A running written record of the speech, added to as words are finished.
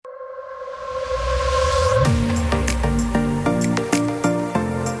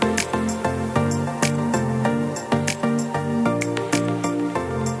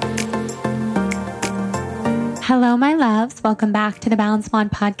loves. Welcome back to the Balanced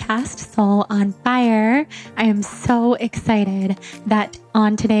Blonde podcast, Soul on Fire. I am so excited that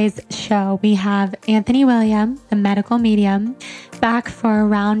on today's show, we have Anthony William, the medical medium, back for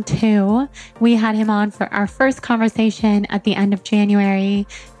round 2. We had him on for our first conversation at the end of January.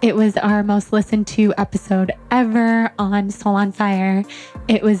 It was our most listened to episode ever on Soul on Fire.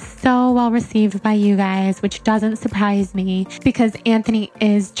 It was so well received by you guys, which doesn't surprise me because Anthony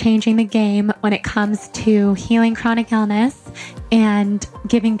is changing the game when it comes to healing chronic illness and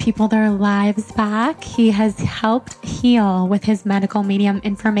giving people their lives back. He has helped heal with his medical medium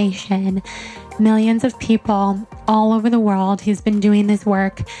information millions of people all over the world. He's been doing this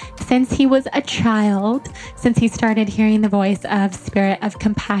work since he was a child, since he started hearing the voice of Spirit of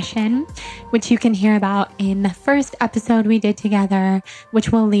Compassion, which you can hear about in the first episode we did together,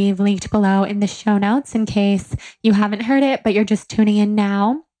 which we'll leave linked below in the show notes in case you haven't heard it, but you're just tuning in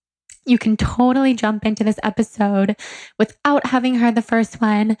now. You can totally jump into this episode without having heard the first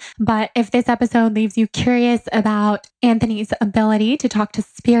one. But if this episode leaves you curious about Anthony's ability to talk to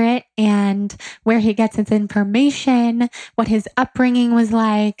spirit and where he gets his information, what his upbringing was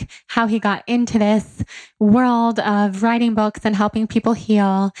like, how he got into this world of writing books and helping people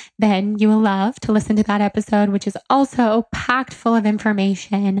heal, then you will love to listen to that episode, which is also packed full of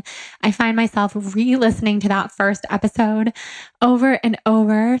information. I find myself re-listening to that first episode over and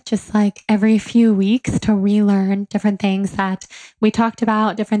over, just like every few weeks, to relearn different things that we talked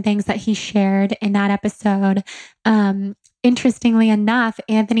about, different things that he shared in that episode. Interestingly enough,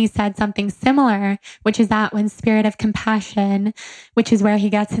 Anthony said something similar, which is that when Spirit of Compassion, which is where he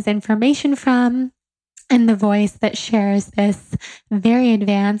gets his information from, and the voice that shares this very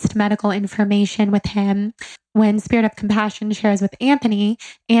advanced medical information with him, when Spirit of Compassion shares with Anthony,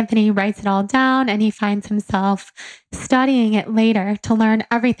 Anthony writes it all down and he finds himself studying it later to learn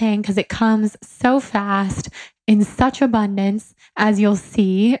everything because it comes so fast in such abundance, as you'll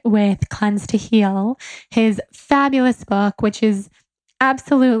see with Cleanse to Heal, his fabulous book, which is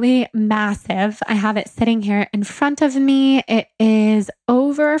absolutely massive. I have it sitting here in front of me. It is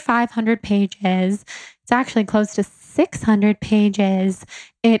over 500 pages. It's actually close to 600 pages.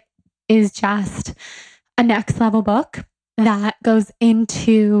 It is just a next level book that goes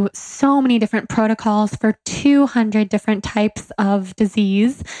into so many different protocols for 200 different types of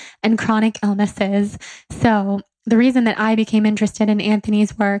disease and chronic illnesses. So the reason that I became interested in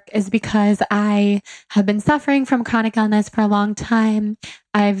Anthony's work is because I have been suffering from chronic illness for a long time.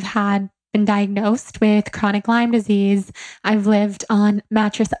 I've been diagnosed with chronic Lyme disease. I've lived on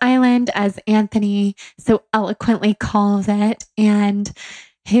Mattress Island, as Anthony so eloquently calls it, and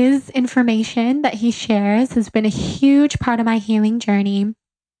his information that he shares has been a huge part of my healing journey.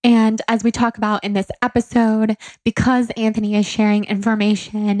 And as we talk about in this episode, because Anthony is sharing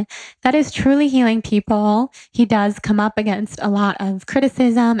information that is truly healing people, he does come up against a lot of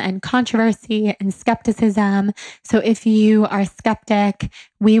criticism and controversy and skepticism. So if you are a skeptic,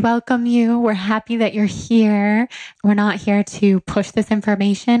 we welcome you. We're happy that you're here. We're not here to push this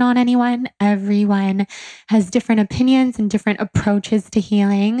information on anyone. Everyone has different opinions and different approaches to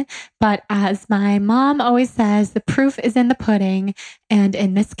healing. But as my mom always says, the proof is in the pudding. And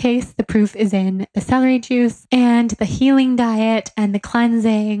in this case, the proof is in the celery juice and the healing diet and the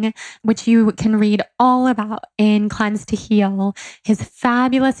cleansing, which you can read all about in Cleanse to Heal, his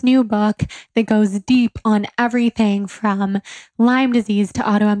fabulous new book that goes deep on everything from Lyme disease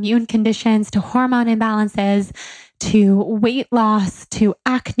to autoimmune conditions to hormone imbalances to weight loss to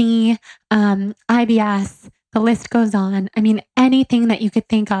acne, IBS. The list goes on. I mean, anything that you could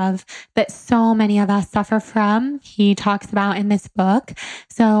think of that so many of us suffer from, he talks about in this book.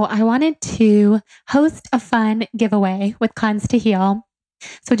 So I wanted to host a fun giveaway with Cleanse to Heal.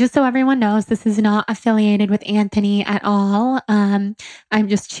 So just so everyone knows, this is not affiliated with Anthony at all. I'm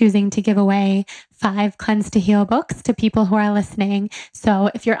just choosing to give away 5 Cleanse to Heal books to people who are listening.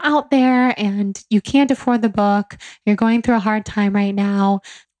 So if you're out there and you can't afford the book, you're going through a hard time right now,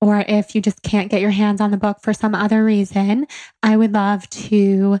 or if you just can't get your hands on the book for some other reason, I would love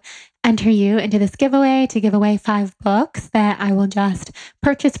to enter you into this giveaway to give away 5 books that I will just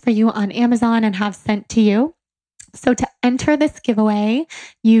purchase for you on Amazon and have sent to you. So to enter this giveaway,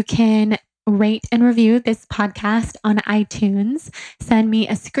 you can rate and review this podcast on iTunes. Send me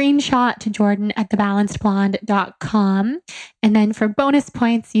a screenshot to jordan@thebalancedblonde.com. And then for bonus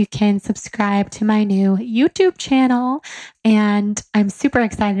points, you can subscribe to my new YouTube channel. And I'm super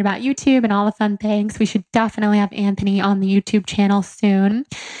excited about YouTube and all the fun things. We should definitely have Anthony on the YouTube channel soon.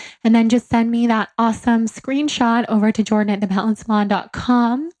 And then just send me that awesome screenshot over to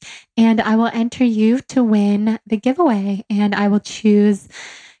jordan@thebalancedblonde.com. And I will enter you to win the giveaway. And I will choose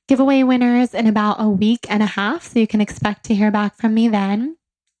giveaway winners in about a week and a half. So you can expect to hear back from me then.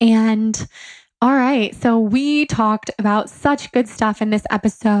 And all right, so we talked about such good stuff in this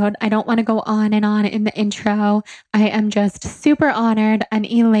episode. I don't want to go on and on in the intro. I am just super honored and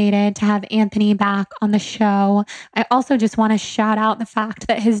elated to have Anthony back on the show. I also just want to shout out the fact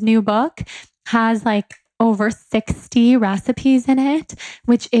that his new book has like over 60 recipes in it,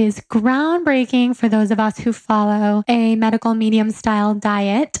 which is groundbreaking for those of us who follow a medical medium style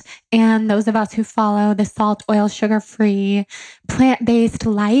diet and those of us who follow the salt, oil, sugar-free, plant-based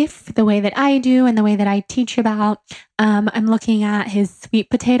life, the way that I do and the way that I teach about. I'm looking at his sweet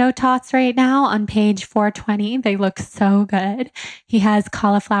potato tots right now on page 420. They look so good. He has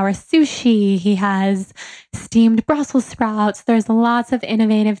cauliflower sushi. He has steamed Brussels sprouts. There's lots of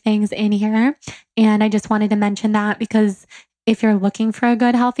innovative things in here. And I just wanted to mention that because if you're looking for a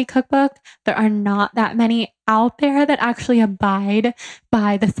good, healthy cookbook, there are not that many out there that actually abide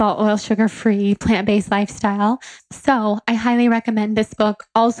by the salt, oil, sugar-free, plant-based lifestyle. So I highly recommend this book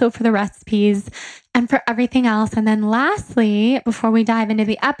also for the recipes and for everything else. And then lastly, before we dive into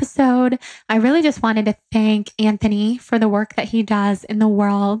the episode, I really just wanted to thank Anthony for the work that he does in the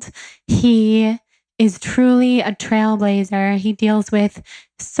world. He is truly a trailblazer. He deals with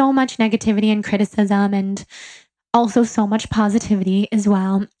so much negativity and criticism and also so much positivity as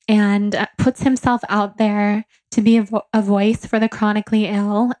well, and puts himself out there to be a voice for the chronically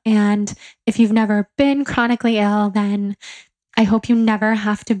ill. And if you've never been chronically ill, then I hope you never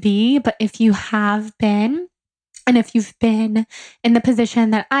have to be. But if you have been, and if you've been in the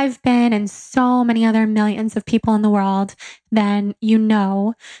position that I've been and so many other millions of people in the world, then you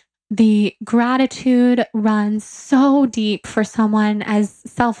know the gratitude runs so deep for someone as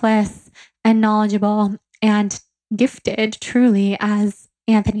selfless and knowledgeable and gifted truly as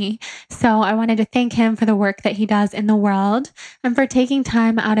Anthony. So I wanted to thank him for the work that he does in the world and for taking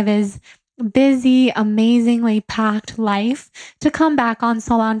time out of his busy, amazingly packed life to come back on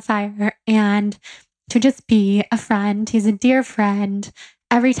Soul on Fire and to just be a friend. He's a dear friend.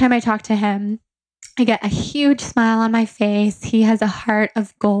 Every time I talk to him, I get a huge smile on my face. He has a heart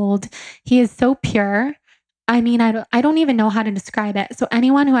of gold. He is so pure. I mean, I don't even know how to describe it. So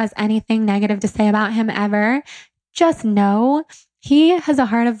anyone who has anything negative to say about him ever, just know he has a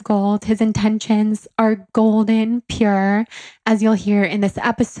heart of gold. His intentions are golden, pure, as you'll hear in this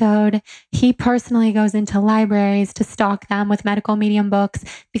episode. He personally goes into libraries to stock them with medical medium books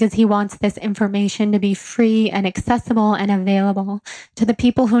because he wants this information to be free and accessible and available to the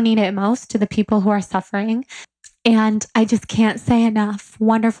people who need it most, to the people who are suffering. And I just can't say enough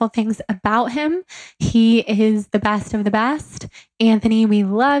wonderful things about him. He is the best of the best. Anthony, we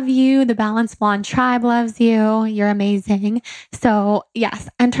love you. The Balanced Blonde Tribe loves you. You're amazing. So yes,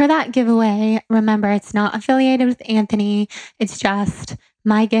 enter that giveaway. Remember, it's not affiliated with Anthony. It's just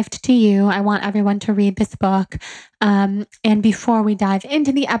my gift to you. I want everyone to read this book. And before we dive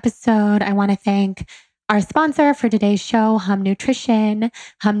into the episode, I want to thank our sponsor for today's show, Hum Nutrition.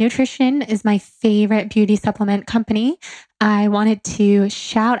 Hum Nutrition is my favorite beauty supplement company. I wanted to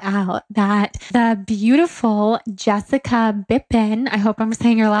shout out that the beautiful Jessica Bippen, I hope I'm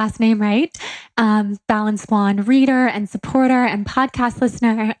saying your last name right, Balanced Blonde reader and supporter and podcast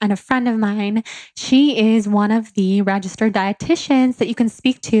listener and a friend of mine. She is one of the registered dietitians that you can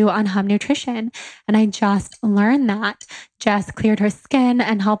speak to on Hum Nutrition. And I just learned that Jess cleared her skin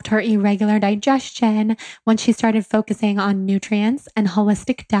and helped her irregular digestion when she started focusing on nutrients and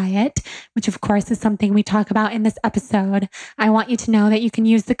holistic diet, which of course is something we talk about in this episode. I want you to know that you can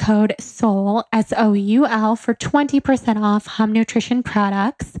use the code SOUL, SOUL, for 20% off Hum Nutrition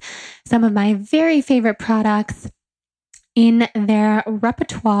products. Some of my very favorite products in their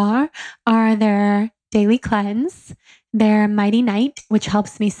repertoire are their Daily Cleanse, their Mighty Night, which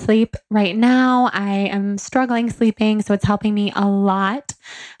helps me sleep right now. I am struggling sleeping, so it's helping me a lot.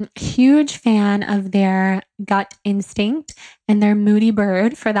 Huge fan of their Gut Instinct and their Moody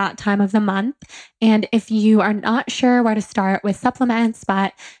Bird for that time of the month. And if you are not sure where to start with supplements,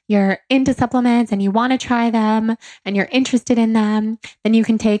 but you're into supplements and you want to try them and you're interested in them, then you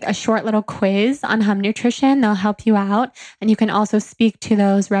can take a short little quiz on Hum Nutrition. They'll help you out. And you can also speak to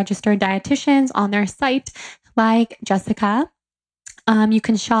those registered dietitians on their site, like Jessica. You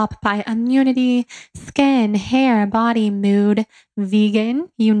can shop by immunity, skin, hair, body, mood, vegan.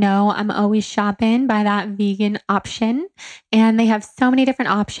 You know, I'm always shopping by that vegan option. And they have so many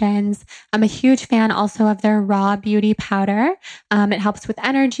different options. I'm a huge fan also of their raw beauty powder. It helps with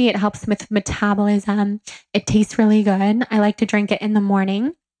energy. It helps with metabolism. It tastes really good. I like to drink it in the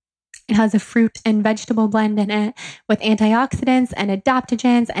morning. It has a fruit and vegetable blend in it with antioxidants and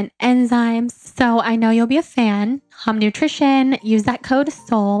adaptogens and enzymes. So I know you'll be a fan. Hum Nutrition, use that code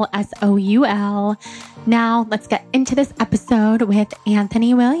SOUL, SOUL. Now let's get into this episode with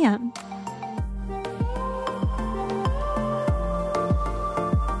Anthony William.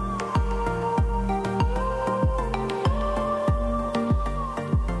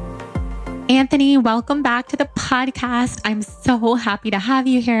 Anthony, welcome back to the podcast. I'm so happy to have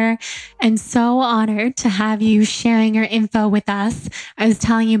you here and so honored to have you sharing your info with us. I was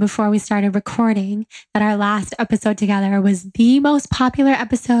telling you before we started recording that our last episode together was the most popular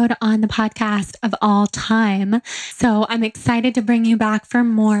episode on the podcast of all time. So I'm excited to bring you back for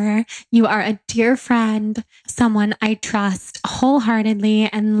more. You are a dear friend, someone I trust wholeheartedly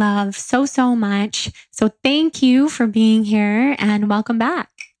and love so much. So thank you for being here and welcome back.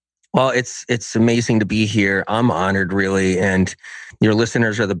 Well, it's amazing to be here. I'm honored, really, and your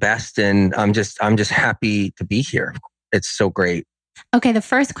listeners are the best. And I'm just happy to be here. It's so great. Okay, the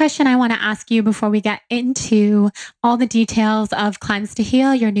first question I want to ask you before we get into all the details of Cleanse to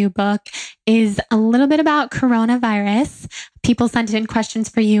Heal, your new book, is a little bit about coronavirus. People sent in questions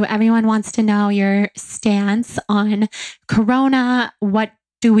for you. Everyone wants to know your stance on corona. What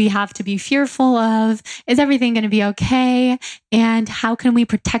do we have to be fearful of? Is everything going to be okay? And how can we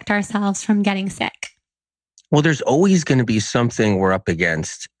protect ourselves from getting sick? Well, there's always going to be something we're up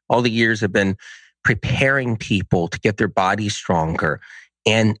against. All the years have been preparing people to get their bodies stronger.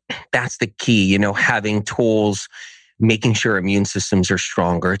 And that's the key, having tools, making sure immune systems are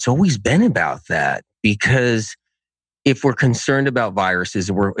stronger. It's always been about that, because if we're concerned about viruses,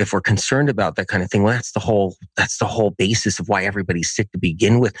 if we're concerned about that kind of thing, well, that's the whole basis of why everybody's sick to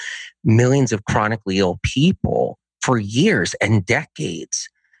begin with. Millions of chronically ill people for years and decades,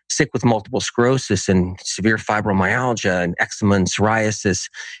 sick with multiple sclerosis and severe fibromyalgia and eczema and psoriasis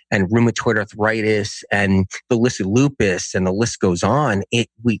and rheumatoid arthritis and the list of lupus, and the list goes on.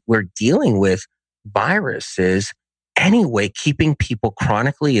 We're dealing with viruses anyway, keeping people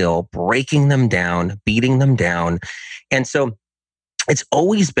chronically ill, breaking them down, beating them down. And so it's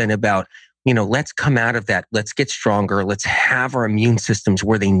always been about, let's come out of that. Let's get stronger. Let's have our immune systems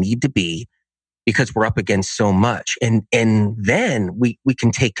where they need to be, because we're up against so much. And then we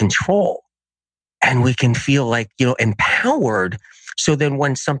can take control and we can feel like, empowered. So then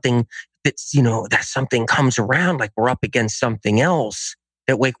when something that something comes around, like we're up against something else,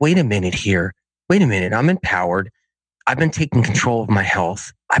 that wait a minute here. Wait a minute. I'm empowered. I've been taking control of my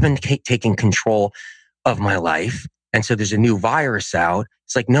health. I've been taking control of my life. And so there's a new virus out.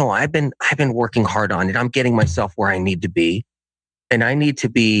 It's like, no, I've been working hard on it. I'm getting myself where I need to be. And I need to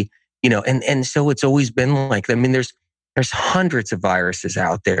be, and so it's always been like, there's hundreds of viruses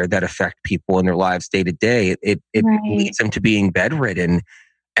out there that affect people in their lives day to day. It Right. leads them to being bedridden.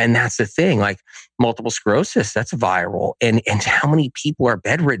 And that's the thing, like multiple sclerosis, that's viral. And how many people are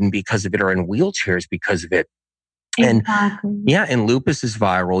bedridden because of it, or in wheelchairs because of it? Exactly. And lupus is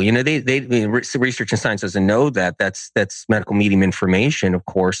viral. Research and science doesn't know that. That's medical medium information. Of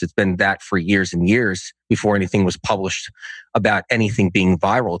course, it's been that for years and years before anything was published about anything being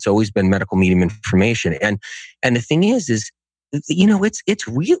viral. It's always been medical medium information. And the thing is it's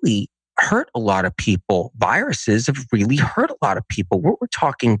really hurt a lot of people. Viruses have really hurt a lot of people. We're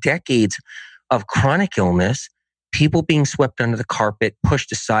talking decades of chronic illness. People being swept under the carpet,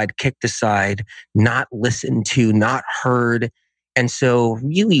 pushed aside, kicked aside, not listened to, not heard. And so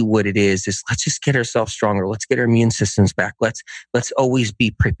really what it is let's just get ourselves stronger. Let's get our immune systems back. Let's always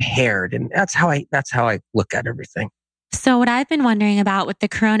be prepared. And that's how I look at everything. So what I've been wondering about with the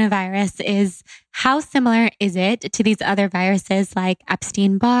coronavirus is, how similar is it to these other viruses like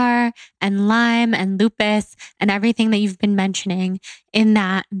Epstein-Barr and Lyme and lupus and everything that you've been mentioning, in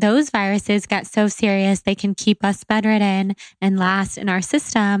that those viruses get so serious they can keep us bedridden and last in our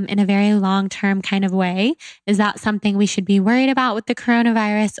system in a very long-term kind of way? Is that something we should be worried about with the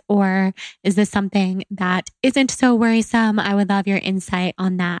coronavirus, or is this something that isn't so worrisome? I would love your insight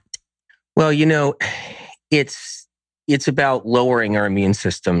on that. Well, it's about lowering our immune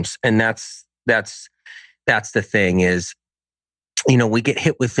systems. And that's the thing is, we get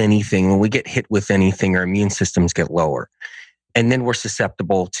hit with anything. When we get hit with anything, our immune systems get lower. And then we're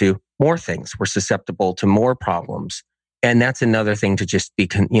susceptible to more things. We're susceptible to more problems. And that's another thing to just be,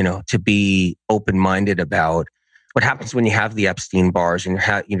 to be open-minded about. What happens when you have the Epstein-Barrs and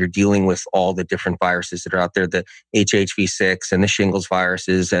you're dealing with all the different viruses that are out there, the HHV6 and the shingles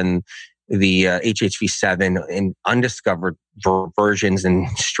viruses and the HHV7 and undiscovered versions and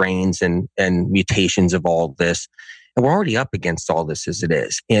strains and mutations of all this. And we're already up against all this as it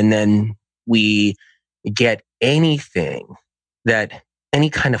is. And then we get anything that any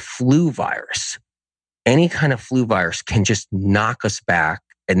kind of flu virus. Any kind of flu virus can just knock us back.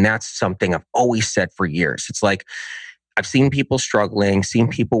 And that's something I've always said for years. It's like, I've seen people struggling, seen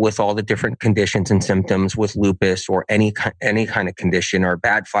people with all the different conditions and symptoms with lupus or any kind of condition or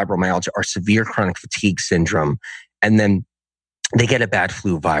bad fibromyalgia or severe chronic fatigue syndrome. And then they get a bad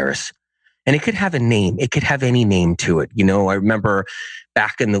flu virus. And it could have a name. It could have any name to it. You know, I remember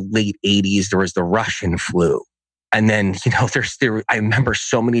back in the late 80s, there was the Russian flu. And then, you know, I remember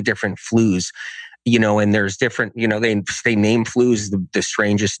so many different flus, you know, and there's different, you know, they name flus the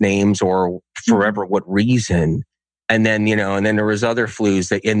strangest names or forever what reason. And then, you know, and then there was other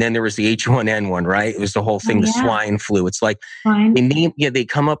flus and then there was the H1N1, right? It was the whole thing, the swine flu. It's like they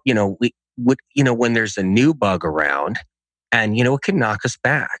come up, you know, when there's a new bug around and, you know, it could knock us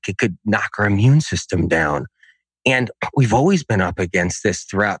back. It could knock our immune system down. And we've always been up against this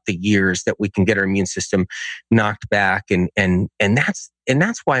throughout the years that we can get our immune system knocked back. And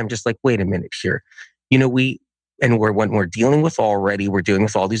that's why I'm just like, wait a minute here. You know, when we're dealing with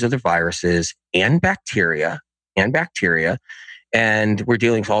all these other viruses and bacteria, and we're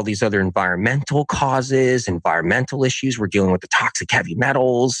dealing with all these other environmental causes, environmental issues. We're dealing with the toxic heavy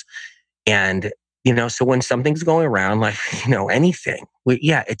metals. And, you know, so when something's going around, like, you know, anything,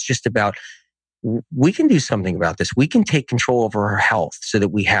 it's just about, we can do something about this. We can take control over our health so that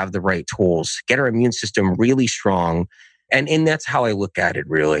we have the right tools, get our immune system really strong. And that's how I look at it,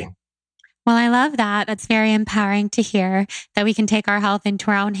 really. Well, I love that. That's very empowering to hear that we can take our health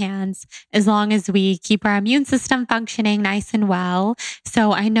into our own hands as long as we keep our immune system functioning nice and well.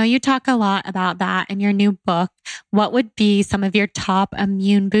 So I know you talk a lot about that in your new book. What would be some of your top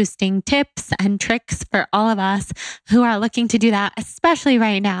immune boosting tips and tricks for all of us who are looking to do that, especially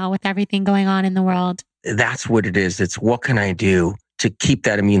right now with everything going on in the world? That's what it is. It's what can I do to keep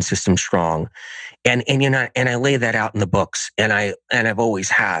that immune system strong? And you know, and I lay that out in the books, and I've always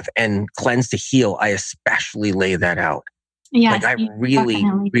have. And Cleanse to Heal, I especially lay that out. Yes, like I really,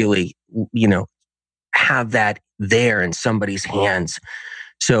 you know, have that there in somebody's hands.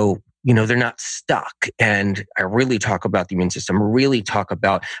 So, you know, they're not stuck. And I really talk about the immune system. I talk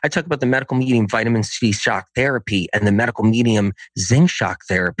about the medical medium vitamin C shock therapy and the medical medium zinc shock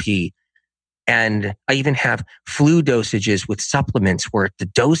therapy. And I even have flu dosages with supplements where the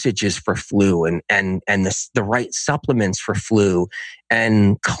dosages for flu and the right supplements for flu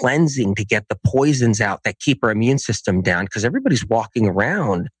and cleansing to get the poisons out that keep our immune system down. Because everybody's walking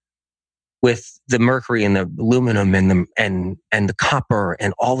around with the mercury and the aluminum and the copper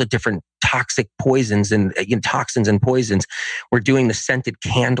and all the different toxic poisons and toxins and poisons. We're doing the scented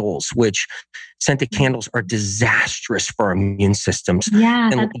candles, which scented candles are disastrous for our immune systems.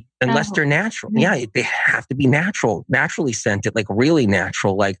 Unless they're natural. Yeah, they have to be naturally scented, like really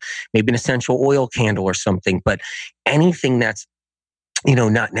natural, like maybe an essential oil candle or something. But anything that's, you know,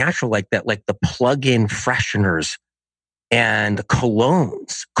 not natural like that, like the plug-in fresheners and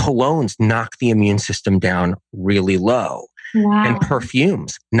colognes knock the immune system down really low. Wow. And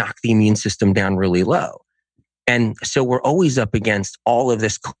perfumes knock the immune system down really low. And so we're always up against all of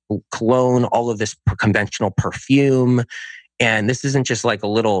this cologne, all of this conventional perfume. And this isn't just like a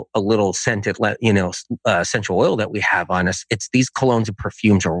little scented, you know, essential oil that we have on us. It's these colognes and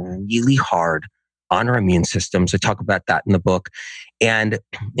perfumes are really hard on our immune systems. I talk about that in the book. And,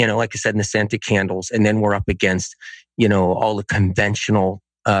 you know, like I said, in the scented candles, and then we're up against, you know, all the conventional,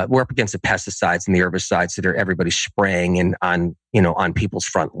 we're up against the pesticides and the herbicides that everybody's spraying and on people's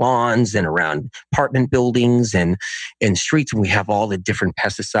front lawns and around apartment buildings and in streets. And we have all the different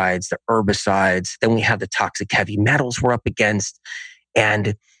pesticides, the herbicides. Then we have the toxic heavy metals we're up against.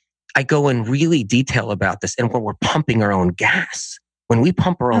 And I go in really detail about this. And when we're pumping our own gas, when we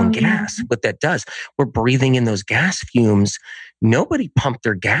pump our own gas, what that does, we're breathing in those gas fumes. Nobody pumped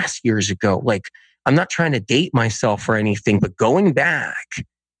their gas years ago. Like, I'm not trying to date myself or anything, but going back,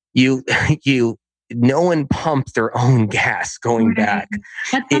 no one pumped their own gas going back.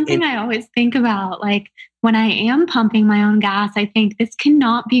 That's something I always think about. Like, when I am pumping my own gas, I think this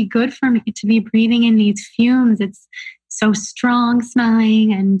cannot be good for me to be breathing in these fumes. It's so strong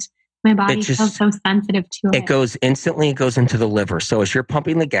smelling and my body feels so sensitive to it. It goes into the liver. So as you're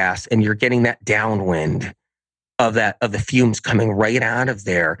pumping the gas and you're getting that downwind of the fumes coming right out of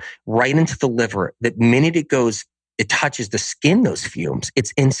there, right into the liver, the minute it touches the skin, those fumes,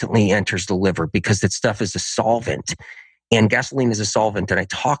 it instantly enters the liver because that stuff is a solvent. And gasoline is a solvent. And I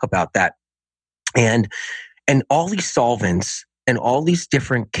talk about that. And all these solvents and all these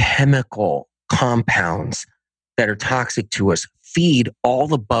different chemical compounds that are toxic to us feed all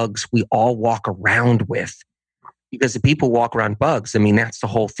the bugs we all walk around with. because the people walk around bugs. I mean, that's the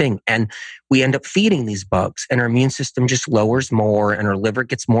whole thing. And we end up feeding these bugs and our immune system just lowers more and our liver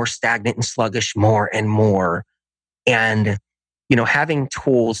gets more stagnant and sluggish more and more. And, having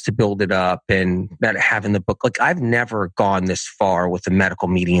tools to build it up and not having the book, like I've never gone this far with a medical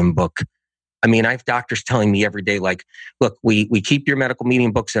medium book. I mean, I have doctors telling me every day, like, look, we keep your medical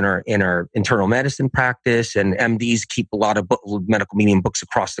medium books in our internal medicine practice, and MDs keep a lot of medical medium books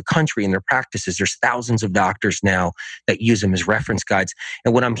across the country in their practices. There's thousands of doctors now that use them as reference guides.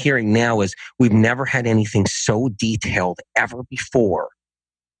 And what I'm hearing now is we've never had anything so detailed ever before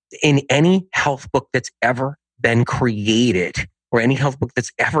in any health book that's ever been created or any health book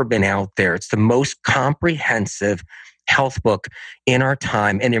that's ever been out there. It's the most comprehensive health book in our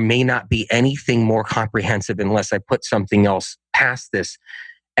time. And there may not be anything more comprehensive unless I put something else past this.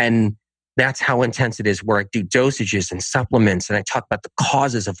 And that's how intense it is, where I do dosages and supplements and I talk about the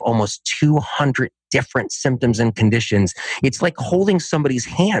causes of almost 200 different symptoms and conditions. It's like holding somebody's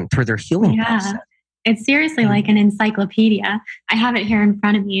hand through their healing process. It's seriously like an encyclopedia. I have it here in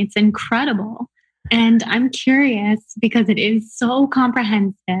front of me. It's incredible. And I'm curious because it is so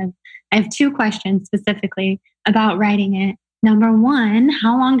comprehensive. I have two questions specifically about writing it. Number one,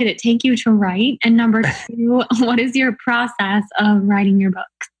 how long did it take you to write? And number two, what is your process of writing your book?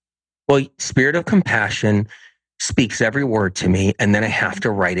 Well, Spirit of Compassion speaks every word to me, and then I have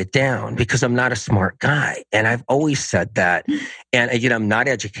to write it down because I'm not a smart guy. And I've always said that. And again, I'm not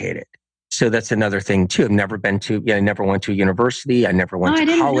educated. So that's another thing too. I never went to a university. I never went to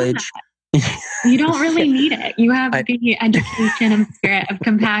college. You don't really need it. You have the education of Spirit of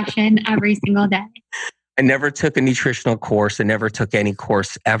Compassion every single day. I never took a nutritional course. I never took any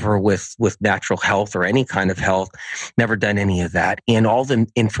course ever with natural health or any kind of health. Never done any of that. And all the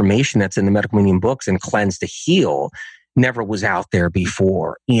information that's in the medical medium books and Cleanse to Heal never was out there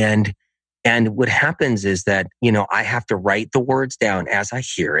before. And what happens is that, I have to write the words down as I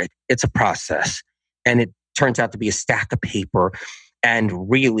hear it. It's a process. And it turns out to be a stack of paper and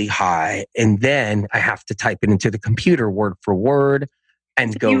really high. And then I have to type it into the computer word for word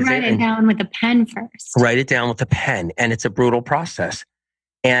and go there. You write it down with a pen first. Write it down with a pen. And it's a brutal process.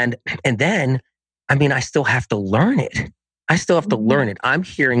 And then, I still have to learn it. I still have to learn it. I'm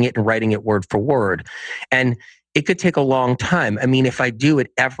hearing it and writing it word for word. And it could take a long time. If I do it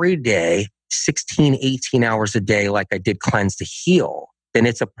every day, 16, 18 hours a day, like I did Cleanse to Heal, then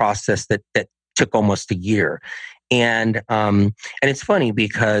it's a process that took almost a year. And it's funny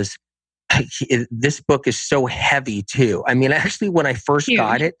because this book is so heavy too. Actually, when I first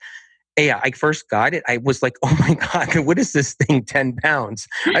got it, I was like, oh my God, what is this thing? 10 pounds.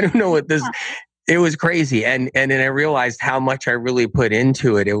 I don't know what this, it was crazy. And then I realized how much I really put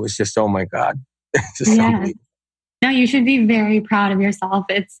into it. It was just, oh my God. No, you should be very proud of yourself.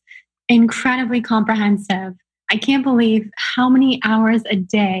 It's incredibly comprehensive. I can't believe how many hours a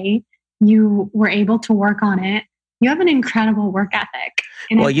day you were able to work on it. You have an incredible work ethic.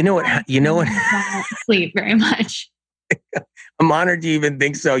 Well, you know what? I don't sleep very much. I'm honored you even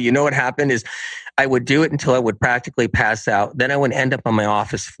think so. You know what happened is I would do it until I would practically pass out. Then I would end up on my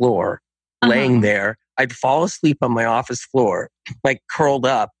office floor, laying there. I'd fall asleep on my office floor, like curled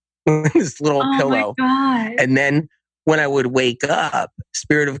up with this little pillow. My God. And then when I would wake up,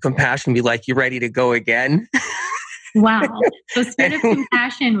 Spirit of Compassion would be like, you ready to go again? Wow. So Spirit of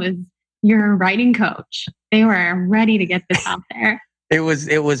Compassion was your writing coach. They were ready to get this out there. It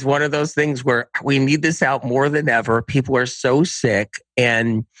was one of those things where we need this out more than ever. People are so sick,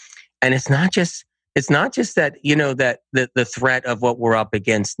 and it's not just that, that the threat of what we're up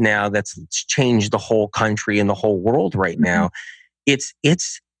against now that's changed the whole country and the whole world right now. It's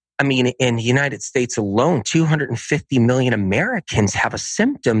in the United States alone, 250 million Americans have a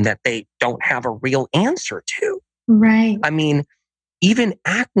symptom that they don't have a real answer to. Right. Even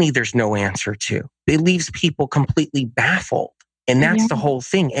acne, there's no answer to. It leaves people completely baffled. And that's the whole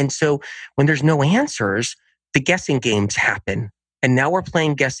thing. And so when there's no answers, the guessing games happen. And now we're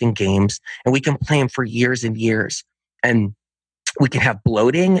playing guessing games, and we can play them for years and years. And we can have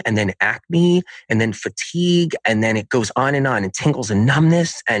bloating and then acne and then fatigue. And then it goes on and tingles and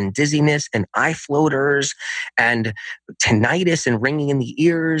numbness and dizziness and eye floaters and tinnitus and ringing in the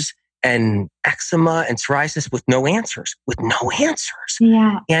ears and eczema and psoriasis with no answers.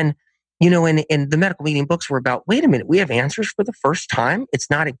 Yeah. And, in the medical medium books were about, wait a minute, we have answers for the first time. It's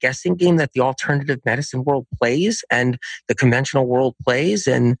not a guessing game that the alternative medicine world plays and the conventional world plays.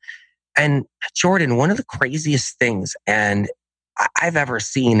 And Jordan, one of the craziest things I've ever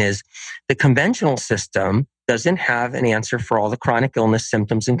seen is the conventional system doesn't have an answer for all the chronic illness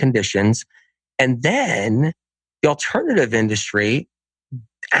symptoms and conditions. And then the alternative industry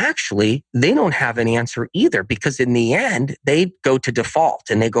actually, they don't have an answer either, because in the end, they go to default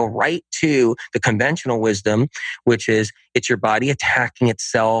and they go right to the conventional wisdom, which is it's your body attacking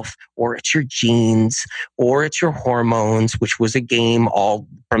itself, or it's your genes, or it's your hormones, which was a game all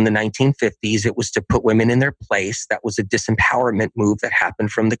from the 1950s. It was to put women in their place. That was a disempowerment move that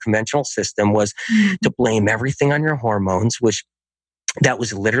happened from the conventional system, was to blame everything on your hormones, which that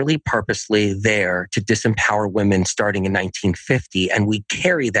was literally purposely there to disempower women starting in 1950. And we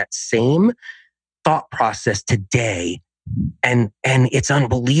carry that same thought process today. And it's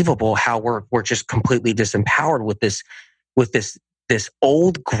unbelievable how we're just completely disempowered with this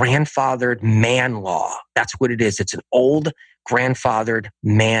old grandfathered man law. That's what it is. It's an old grandfathered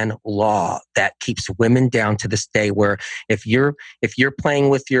man law that keeps women down to this day, where if you're playing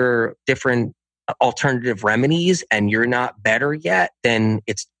with your different alternative remedies and you're not better yet, then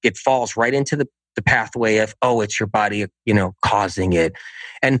it falls right into the pathway of, oh, it's your body, causing it.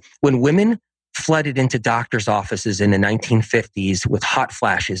 And when women flooded into doctors' offices in the 1950s with hot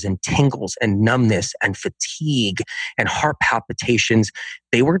flashes and tingles and numbness and fatigue and heart palpitations,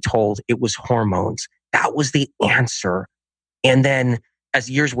 they were told it was hormones. That was the answer. And then as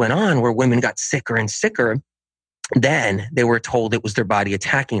years went on, where women got sicker and sicker, then they were told it was their body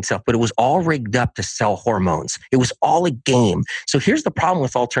attacking itself, but it was all rigged up to sell hormones. It was all a game. So here's the problem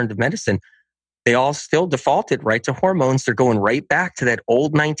with alternative medicine. They all still defaulted right to hormones. They're going right back to that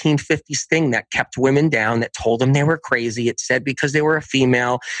old 1950s thing that kept women down, that told them they were crazy. It said because they were a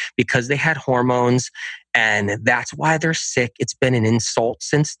female, because they had hormones, and that's why they're sick. It's been an insult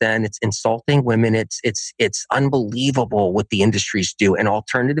since then. It's insulting women. It's unbelievable what the industries do. And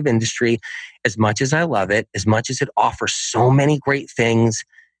alternative industry, as much as I love it, as much as it offers so many great things,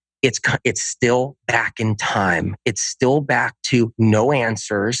 it's still back in time. It's still back to no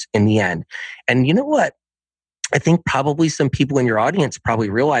answers in the end. And you know what? I think probably some people in your audience probably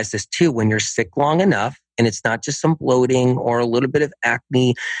realize this too. When you're sick long enough, and it's not just some bloating or a little bit of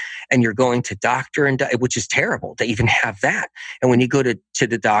acne, and you're going to doctor, which is terrible to even have that. And when you go to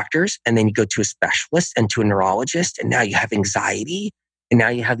the doctors, and then you go to a specialist and to a neurologist, and now you have anxiety, and now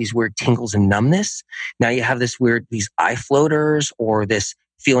you have these weird tingles and numbness. Now you have these eye floaters, or this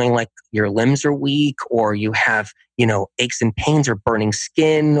feeling like your limbs are weak, or you have, aches and pains or burning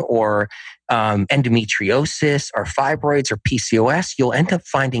skin, or endometriosis or fibroids or PCOS, you'll end up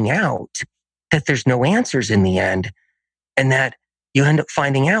finding out that there's no answers in the end. And that you end up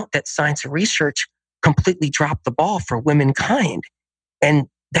finding out that science and research completely dropped the ball for womankind. And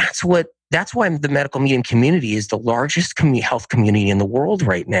that's why the medical medium community is the largest health community in the world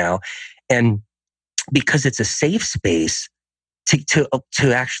right now. And because it's a safe space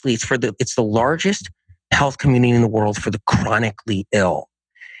to actually, it's the largest health community in the world for the chronically ill,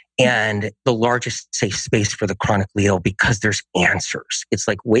 and the largest safe space for the chronically ill, because there's answers. It's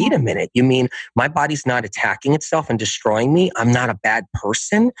like, wait a minute, you mean my body's not attacking itself and destroying me? I'm not a bad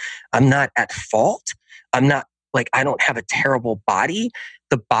person. I'm not at fault. I'm not I don't have a terrible body.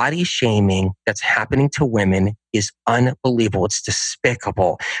 The body shaming that's happening to women is unbelievable. It's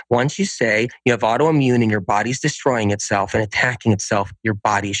despicable. Once you say you have autoimmune and your body's destroying itself and attacking itself, you're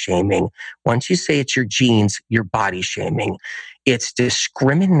body shaming. Once you say it's your genes, you're body shaming. It's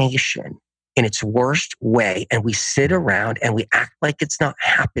discrimination in its worst way. And we sit around and we act like it's not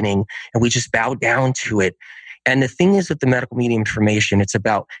happening, and we just bow down to it. And the thing is with the medical medium information, it's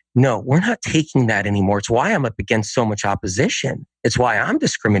about, no, we're not taking that anymore. It's why I'm up against so much opposition. It's why I'm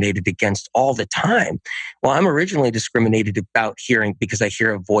discriminated against all the time. Well, I'm originally discriminated about hearing, because I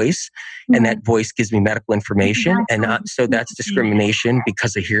hear a voice, and that voice gives me medical information. And so that's discrimination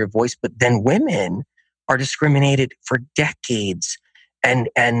because I hear a voice. But then women are discriminated for decades. And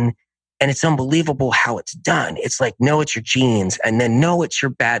it's unbelievable how it's done. It's like, no, it's your genes. And then, no, it's your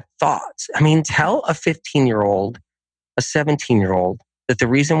bad thoughts. I mean, tell a 15-year-old, a 17-year-old that the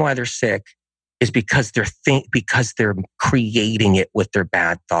reason why they're sick is because they're creating it with their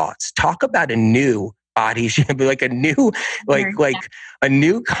bad thoughts. Talk about a new body, like a new, a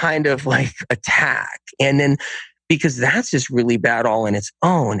new kind of attack. And then, because that's just really bad all in its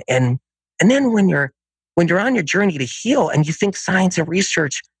own. And then when you're on your journey to heal, and you think science and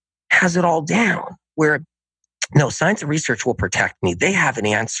research has it all down, where no, science and research will protect me. They have an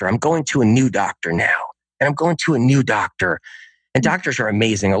answer. I'm going to a new doctor now, and I'm going to a new doctor. And doctors are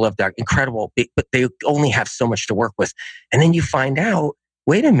amazing. I love doctors, incredible, but they only have so much to work with. And then you find out,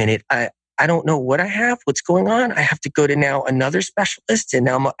 wait a minute, I don't know what I have, what's going on. I have to go to now another specialist, and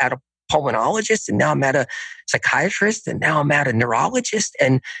now I'm at a pulmonologist, and now I'm at a psychiatrist, and now I'm at a neurologist.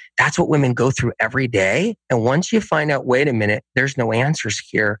 And that's what women go through every day. And once you find out, wait a minute, there's no answers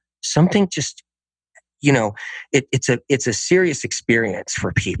here, something just, it's a serious experience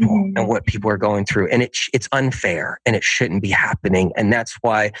for people and what people are going through. And it's unfair and it shouldn't be happening. And that's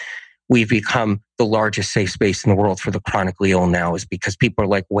why we've become the largest safe space in the world for the chronically ill now, is because people are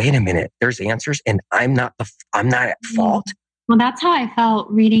like, wait a minute, there's answers and I'm not at fault. Well, that's how I felt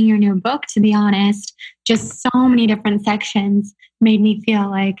reading your new book, to be honest. Just so many different sections made me feel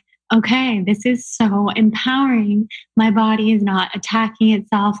like, okay, this is so empowering. My body is not attacking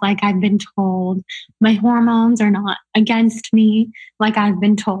itself like I've been told. My hormones are not against me like I've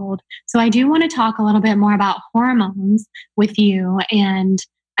been told. So I do want to talk a little bit more about hormones with you. And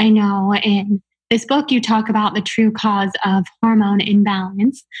I know in this book, you talk about the true cause of hormone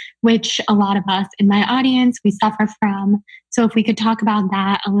imbalance, which a lot of us in my audience, we suffer from. So if we could talk about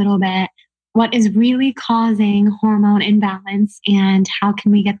that a little bit, what is really causing hormone imbalance and how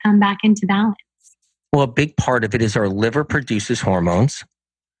can we get them back into balance? Well, a big part of it is our liver produces hormones,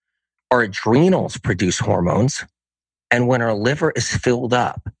 our adrenals produce hormones. And when our liver is filled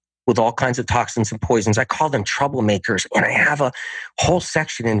up with all kinds of toxins and poisons, I call them troublemakers. And I have a whole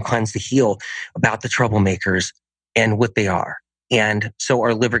section in Cleanse to Heal about the troublemakers and what they are. And so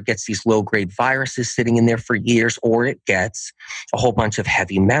our liver gets these low-grade viruses sitting in there for years, or it gets a whole bunch of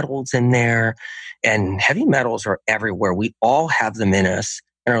heavy metals in there. And heavy metals are everywhere. We all have them in us,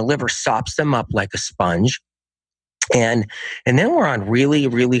 and our liver sops them up like a sponge. And then we're on really,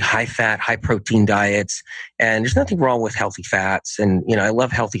 really high fat, high protein diets. And there's nothing wrong with healthy fats. And, I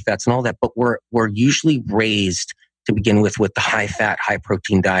love healthy fats and all that, but we're usually raised to begin with the high fat, high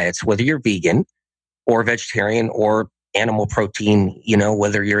protein diets, whether you're vegan or vegetarian or animal protein,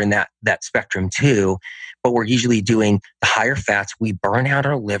 whether you're in that spectrum too. But we're usually doing the higher fats. We burn out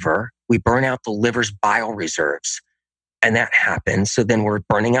our liver. We burn out the liver's bile reserves. And that happens. So then we're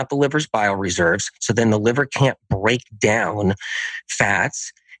burning out the liver's bile reserves. So then the liver can't break down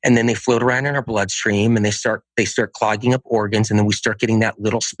fats. And then they float around in our bloodstream and they start clogging up organs. And then we start getting that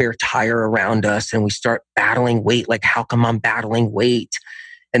little spare tire around us and we start battling weight. Like, how come I'm battling weight?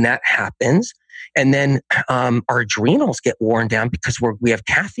 And that happens. And then our adrenals get worn down because we have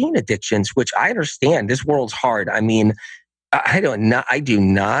caffeine addictions, which I understand. This world's hard. I mean, I do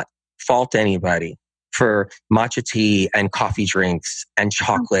not fault anybody for matcha tea and coffee drinks and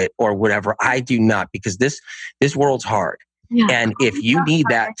chocolate or whatever. I do not, because this world's hard. Yeah. And if you need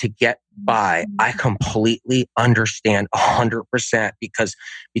that to get by, I completely understand 100%, because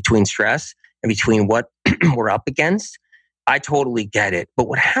between stress and between what we're up against, I totally get it. But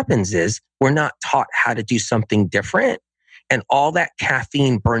what happens is we're not taught how to do something different. And all that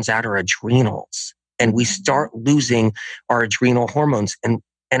caffeine burns out our adrenals. And we start losing our adrenal hormones. And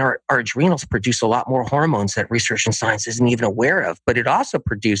our adrenals produce a lot more hormones that research and science isn't even aware of. But it also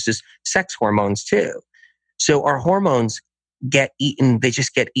produces sex hormones too. So our hormones get eaten, they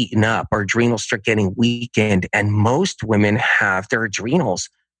just get eaten up. Our adrenals start getting weakened. And most women have their adrenals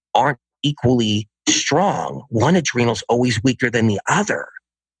aren't equally strong. One adrenal's always weaker than the other.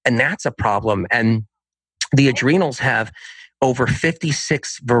 And that's a problem. And the adrenals have over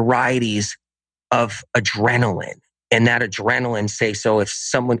 56 varieties of adrenaline. And that adrenaline, if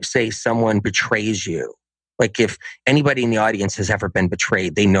someone betrays you, like if anybody in the audience has ever been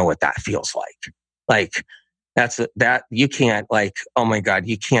betrayed, they know what that feels like. Like that you can't oh my God,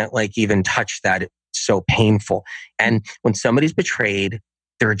 you can't even touch that. It's so painful. And when somebody's betrayed,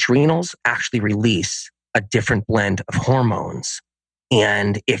 their adrenals actually release a different blend of hormones.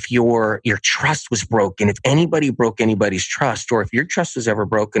 And if your trust was broken, if anybody broke anybody's trust, or if your trust was ever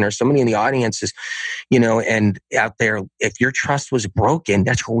broken, or somebody in the audience is, and out there, if your trust was broken,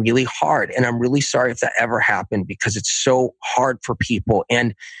 that's really hard. And I'm really sorry if that ever happened, because it's so hard for people.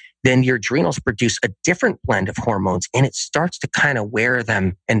 And then your adrenals produce a different blend of hormones, and it starts to kind of wear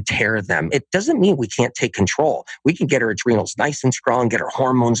them and tear them. It doesn't mean we can't take control. We can get our adrenals nice and strong, get our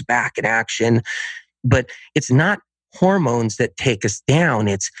hormones back in action, but it's not hormones that take us down.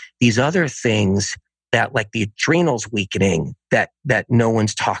 It's these other things that, like the adrenals weakening, that no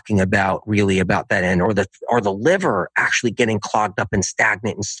one's talking about really about that end, or the liver actually getting clogged up and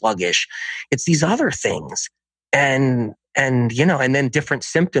stagnant and sluggish. It's these other things. And then different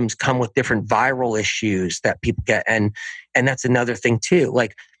symptoms come with different viral issues that people get. And that's another thing too.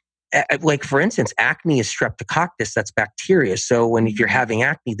 Like for instance, acne is streptococcus, that's bacteria. So if you're having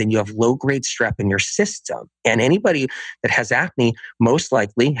acne, then you have low-grade strep in your system. And anybody that has acne most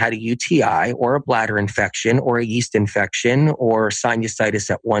likely had a UTI or a bladder infection or a yeast infection or sinusitis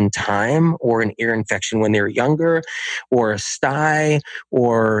at one time, or an ear infection when they were younger, or a sty,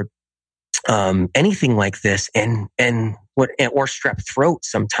 or anything like this, or strep throat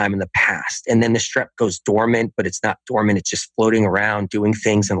sometime in the past. And then the strep goes dormant, but it's not dormant. It's just floating around doing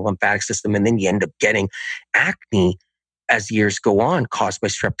things in the lymphatic system. And then you end up getting acne as years go on caused by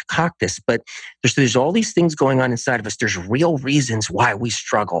streptococcus. But there's all these things going on inside of us. There's real reasons why we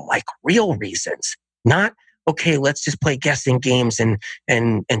struggle, like real reasons, not, okay, let's just play guessing games and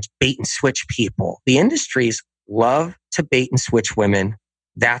bait and switch people. The industries love to bait and switch women.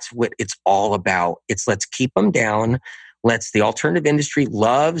 That's what it's all about. It's let's keep them down. The alternative industry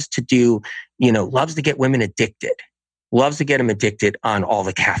loves to get women addicted, loves to get them addicted on all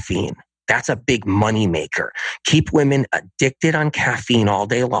the caffeine. That's a big money maker. Keep women addicted on caffeine all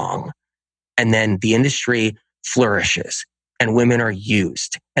day long. And then the industry flourishes and women are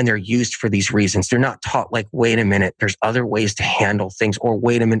used, and they're used for these reasons. They're not taught like, wait a minute, there's other ways to handle things, or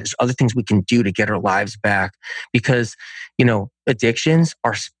wait a minute, there's other things we can do to get our lives back. Because, addictions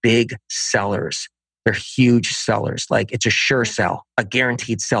are big sellers. They're huge sellers. Like it's a sure sell, a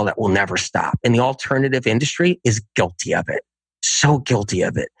guaranteed sell that will never stop. And the alternative industry is guilty of it. So guilty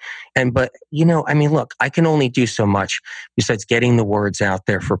of it. Look, I can only do so much besides getting the words out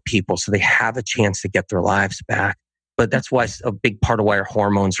there for people so they have a chance to get their lives back. But that's why a big part of why our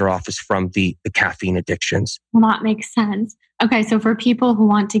hormones are off is from the caffeine addictions. Well, that makes sense. Okay, so for people who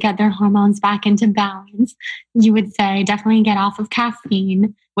want to get their hormones back into balance, you would say definitely get off of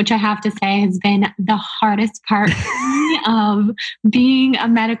caffeine, which I have to say has been the hardest part for me of being a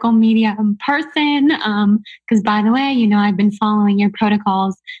medical medium person. Because by the way, I've been following your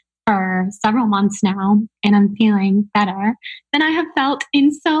protocols for several months now, and I'm feeling better than I have felt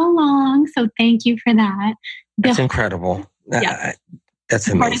in so long. So thank you for that. That's incredible. Yeah. That's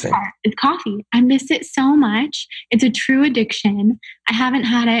amazing. It's coffee. I miss it so much. It's a true addiction. I haven't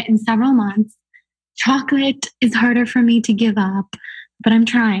had it in several months. Chocolate is harder for me to give up, but I'm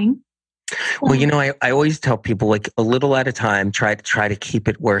trying. Well, I always tell people, like, a little at a time, try to keep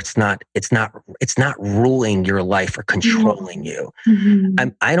it where it's not ruling your life or controlling you. Mm-hmm.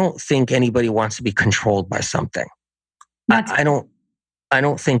 I don't think anybody wants to be controlled by something. I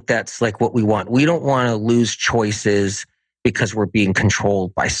don't think that's like what we want. We don't want to lose choices because we're being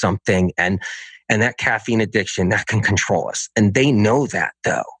controlled by something, and that caffeine addiction that can control us. And they know that,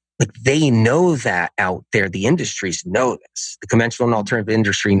 though. Like, they know that out there. The industries know this. The conventional and alternative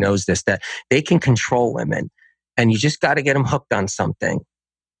industry knows this, that they can control women, and you just got to get them hooked on something.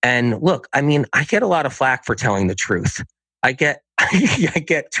 And look, I get a lot of flack for telling the truth. I get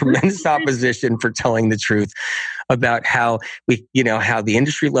tremendous opposition for telling the truth about how how the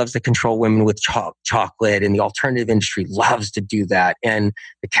industry loves to control women with chocolate, and the alternative industry loves to do that, and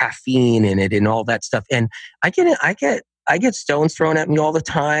the caffeine in it and all that stuff. And I get stones thrown at me all the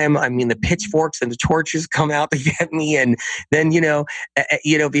time. The pitchforks and the torches come out to get me. And then,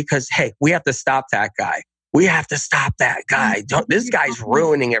 because, hey, we have to stop that guy. We have to stop that guy. This guy's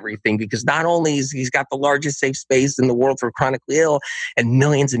ruining everything, because not only is he's got the largest safe space in the world for chronically ill, and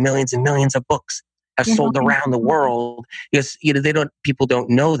millions and millions and millions of books have sold around the world. Because people don't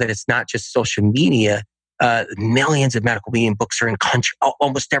know that it's not just social media. Millions of medical medium books are in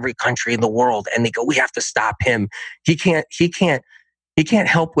almost every country in the world, and they go, we have to stop him. He can't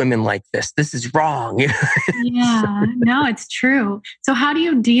help women like this. This is wrong. Yeah, no, it's true. So how do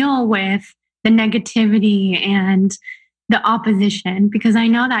you deal with the negativity and the opposition? Because I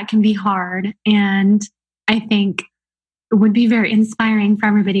know that can be hard, and I think it would be very inspiring for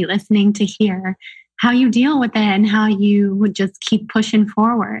everybody listening to hear how you deal with it and how you would just keep pushing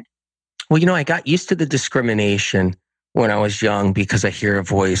forward. Well, I got used to the discrimination when I was young, because I hear a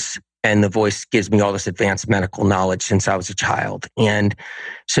voice, and the voice gives me all this advanced medical knowledge since I was a child. And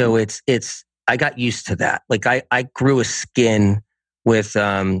so I got used to that. Like I grew a skin with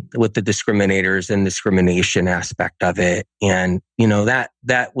the discriminators and discrimination aspect of it. And,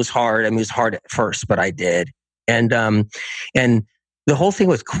 that was hard. It was hard at first, but I did. And the whole thing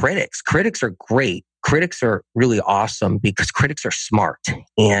with critics are great. Critics are really awesome, because critics are smart,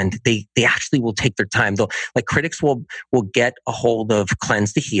 and they actually will take their time. Critics will get a hold of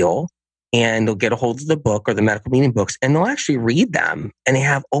Cleanse to Heal, and they'll get a hold of the book or the medical meaning books, and they'll actually read them, and they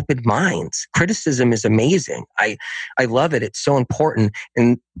have open minds. Criticism is amazing. I love it. It's so important.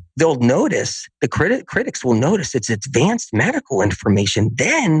 And they'll notice, the critics will notice it's advanced medical information.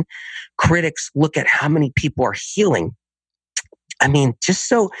 Then critics look at how many people are healing. Just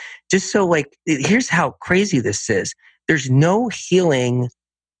so here's how crazy this is. There's no healing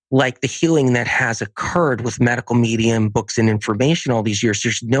like the healing that has occurred with medical medium books and information all these years.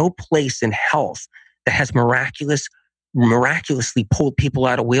 There's no place in health that has miraculous miraculously pulled people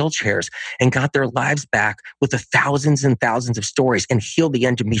out of wheelchairs and got their lives back with the thousands and thousands of stories and healed the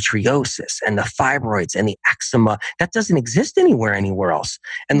endometriosis and the fibroids and the eczema that doesn't exist anywhere else.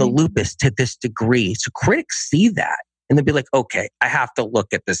 And the lupus to this degree. So critics see that and they'll be like, okay, I have to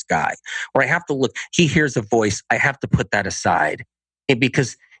look at this guy, or I have to look, he hears a voice. I have to put that aside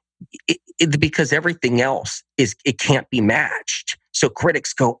because everything else it can't be matched. So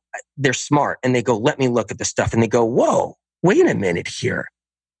critics go, they're smart, and they go, let me look at the stuff. And they go, whoa, wait a minute here.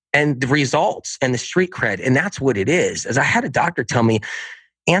 And the results and the street cred. And that's what it is. As I had a doctor tell me,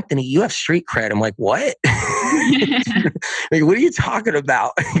 Anthony, you have street cred. I'm like, what? Like, what are you talking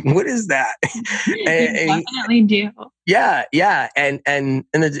about? What is that? You definitely do. Yeah. And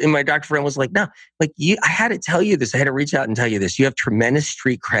my doctor friend was like, no, like I had to tell you this. I had to reach out and tell you this. You have tremendous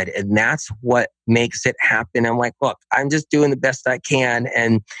street cred, and that's what makes it happen. I'm like, look, I'm just doing the best I can.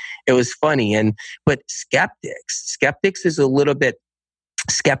 And it was funny. But skeptics is a little bit,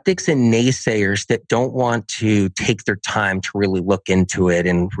 skeptics and naysayers that don't want to take their time to really look into it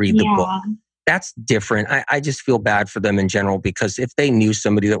and read the book. That's different. I just feel bad for them in general, because if they knew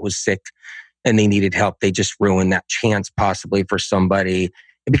somebody that was sick and they needed help, they just ruined that chance possibly for somebody.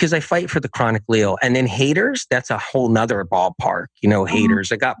 Because I fight for the chronically ill. And then haters, that's a whole nother ballpark.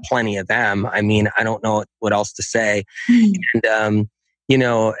 Haters, I got plenty of them. I mean, I don't know what else to say. And,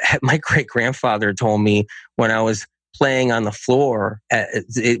 my great grandfather told me when I was playing on the floor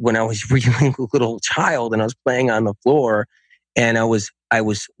when I was really a little child, and I was playing on the floor, and I was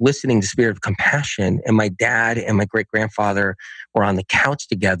listening to Spirit of Compassion, and my dad and my great grandfather were on the couch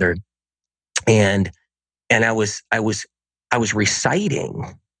together, and I was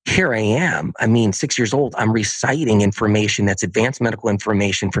reciting. Here I am. I mean, 6 years old. I'm reciting information that's advanced medical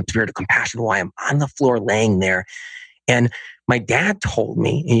information from Spirit of Compassion while I'm on the floor laying there. And my dad told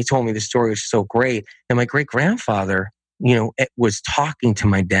me, and he told me the story was so great. And my great grandfather, was talking to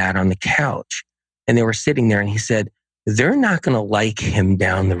my dad on the couch, and they were sitting there, and he said, they're not going to like him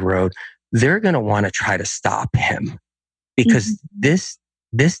down the road. They're going to want to try to stop him because this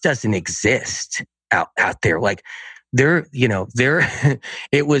doesn't exist out there. Like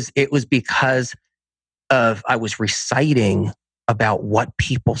it was because of, I was reciting about what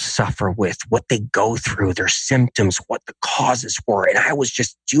people suffer with, what they go through, their symptoms, what the causes were. And I was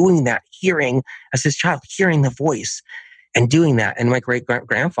just doing that, hearing the voice and doing that. And my great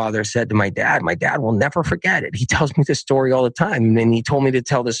grandfather said to my dad will never forget it. He tells me this story all the time. And he told me to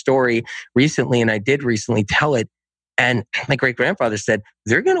tell the story recently, and I did recently tell it. And my great grandfather said,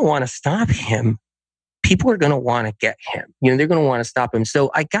 they're going to want to stop him. People are going to want to get him. They're going to want to stop him.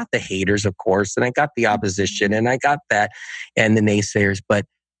 So I got the haters, of course, and I got the opposition, and I got that, and the naysayers. But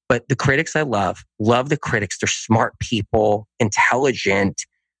the critics I love the critics. They're smart people, intelligent,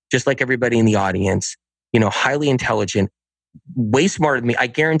 just like everybody in the audience, highly intelligent, way smarter than me. I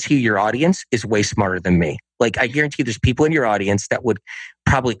guarantee your audience is way smarter than me. Like, I guarantee there's people in your audience that would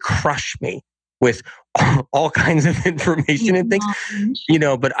probably crush me with all kinds of information and things,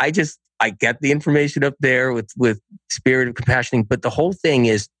 but I get the information up there with Spirit of Compassion. But the whole thing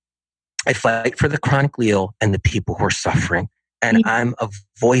is, I fight for the chronically ill and the people who are suffering. And I'm a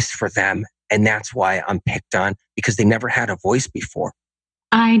voice for them. And that's why I'm picked on, because they never had a voice before.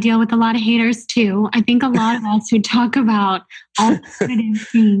 I deal with a lot of haters too. I think a lot of us who talk about alternative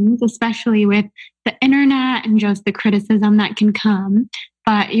things, especially with the internet and just the criticism that can come.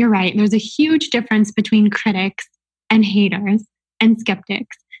 But you're right. There's a huge difference between critics and haters and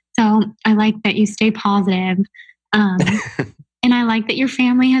skeptics. So I like that you stay positive. And I like that your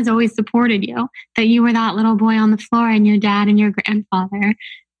family has always supported you, that you were that little boy on the floor and your dad and your grandfather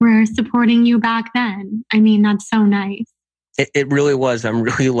were supporting you back then. I mean, that's so nice. It really was. I'm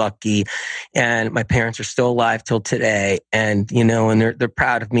really lucky. And my parents are still alive till today. And, and they're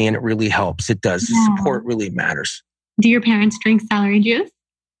proud of me, and it really helps. It does. Yeah. Support really matters. Do your parents drink celery juice?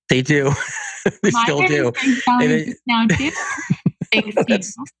 They do. They My still do. Drink celery juice now too.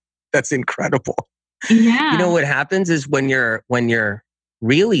 Thanks. That's incredible. Yeah. What happens is when you're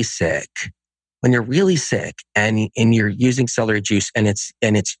really sick, and you're using celery juice and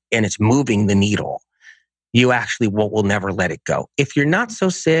it's moving the needle, you actually will never let it go. If you're not so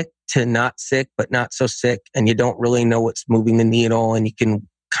sick to not sick, but not so sick, and you don't really know what's moving the needle, and you can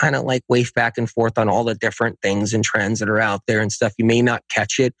kind of like wave back and forth on all the different things and trends that are out there and stuff, you may not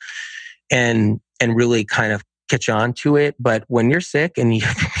catch it and really kind of catch on to it. But when you're sick and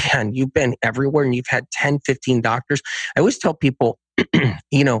you've been everywhere and you've had 10, 15 doctors, I always tell people,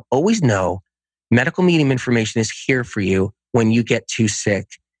 always know medical medium information is here for you when you get too sick,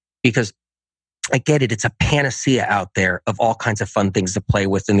 because I get it. It's a panacea out there of all kinds of fun things to play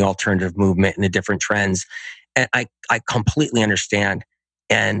with in the alternative movement and the different trends. And I completely understand.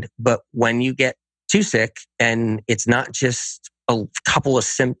 But when you get too sick and it's not just a couple of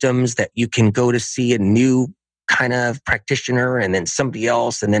symptoms that you can go to see a new kind of practitioner and then somebody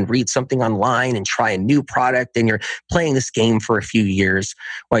else and then read something online and try a new product, and you're playing this game for a few years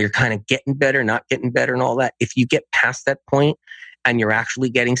while you're kind of getting better, not getting better and all that. If you get past that point and you're actually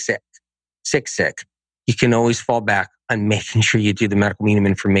getting sick, you can always fall back on making sure you do the medical medium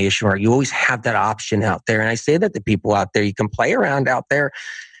information, or you always have that option out there. And I say that to people out there, you can play around out there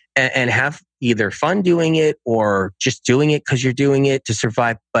and have either fun doing it or just doing it because you're doing it to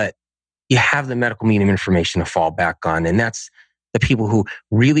survive. But you have the medical medium information to fall back on. And that's the people who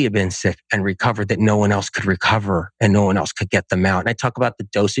really have been sick and recovered that no one else could recover and no one else could get them out. And I talk about the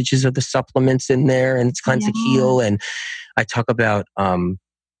dosages of the supplements in there, and it's Cleanse and Heal. And I talk about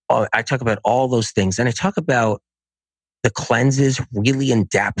all those things. And I talk about the cleanses really in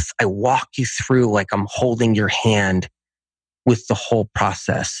depth. I walk you through like I'm holding your hand with the whole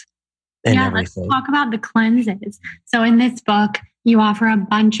process and everything. Let's talk about the cleanses. So in this book, you offer a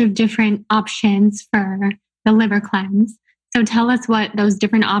bunch of different options for the liver cleanse. So tell us what those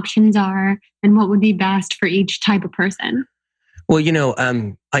different options are and what would be best for each type of person. Well,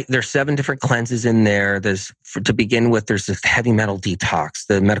 there's 7 different cleanses in there. To begin with, there's this heavy metal detox,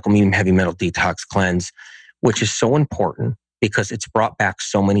 the medical medium heavy metal detox cleanse, which is so important because it's brought back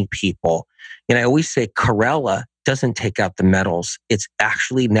so many people. And I always say Corella doesn't take out the metals. It's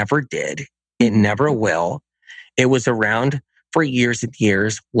actually never did. It never will. It was around for years and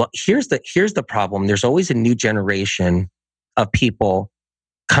years. Well, here's the problem. There's always a new generation of people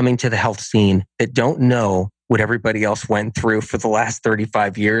coming to the health scene that don't know what everybody else went through for the last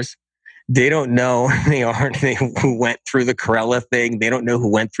 35 years. They don't know who went through the Corella thing. They don't know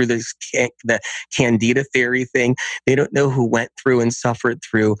who went through the Candida theory thing. They don't know who went through and suffered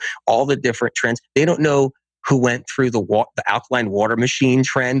through all the different trends. They don't know who went through the alkaline water machine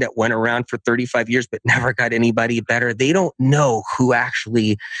trend that went around for 35 years but never got anybody better. They don't know who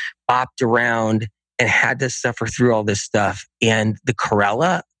actually bopped around and had to suffer through all this stuff. And the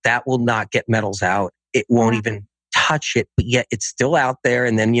Corella, that will not get metals out. It won't even touch it, but yet it's still out there.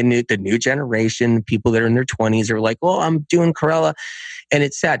 And then the new generation, people that are in their 20s are like, oh, I'm doing Corella. And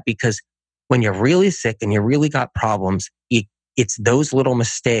it's sad because when you're really sick and you really got problems, it's those little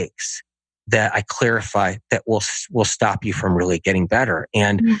mistakes that I clarify that will stop you from really getting better.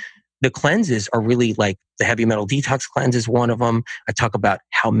 And the cleanses are really like the heavy metal detox cleanse is one of them. I talk about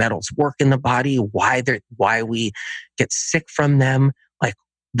how metals work in the body, why we get sick from them, like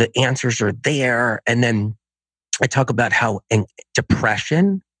the answers are there. And then I talk about how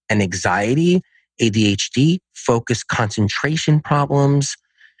depression and anxiety, ADHD, focus concentration problems,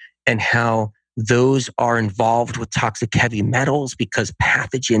 and how those are involved with toxic heavy metals because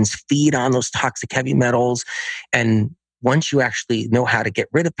pathogens feed on those toxic heavy metals. And once you actually know how to get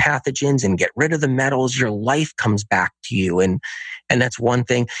rid of pathogens and get rid of the metals, your life comes back to you. And that's one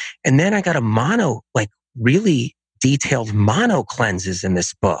thing. And then I got really detailed mono cleanses in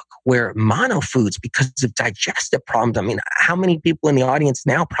this book, where mono foods, because of digestive problems. I mean, how many people in the audience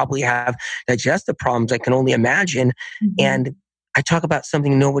now probably have digestive problems? I can only imagine. Mm-hmm. And I talk about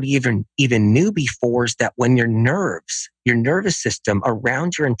something nobody even knew before, is that when your nervous system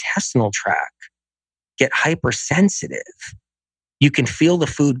around your intestinal tract get hypersensitive, you can feel the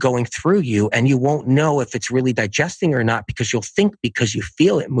food going through you and you won't know if it's really digesting or not, because because you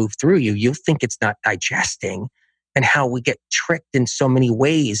feel it move through you, you'll think it's not digesting. And how we get tricked in so many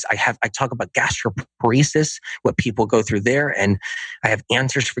ways. I talk about gastroparesis, what people go through there. And I have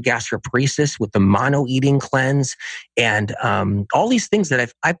answers for gastroparesis with the mono eating cleanse and all these things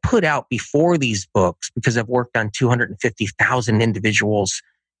that I put out before these books, because I've worked on 250,000 individuals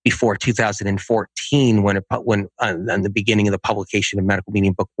before 2014 when on the beginning of the publication of Medical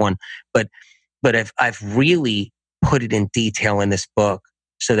Medium Book 1. But I've really put it in detail in this book,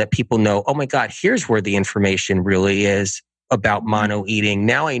 so that people know, oh my God, here's where the information really is about mono eating.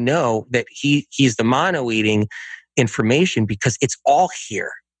 Now I know that he's the mono eating information because it's all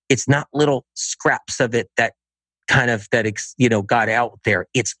here. It's not little scraps of it that got out there.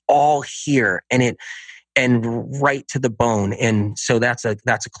 It's all here and right to the bone. And so that's a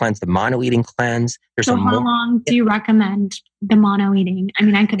cleanse, the mono eating cleanse. So how long do you recommend the mono eating? I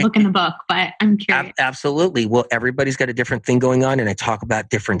mean, I could look in the book, but I'm curious. Absolutely. Well, everybody's got a different thing going on. And I talk about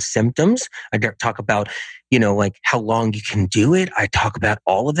different symptoms. I talk about, like how long you can do it. I talk about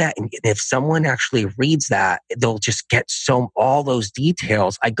all of that. And if someone actually reads that, they'll just get all those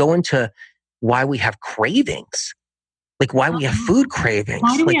details. I go into why we have cravings. Like why we have food cravings.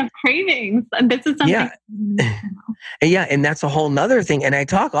 Why do we have cravings? And this is something. Yeah. Yeah. And that's a whole nother thing. And I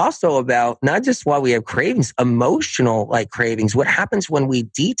talk also about not just why we have cravings, emotional like cravings. What happens when we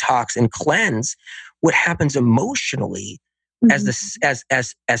detox and cleanse? What happens emotionally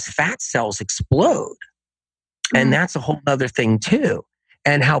as fat cells explode? And that's a whole other thing too.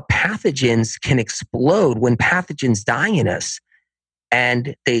 And how pathogens can explode when pathogens die in us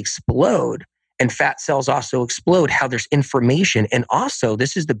and they explode. And fat cells also explode, how there's information. And also,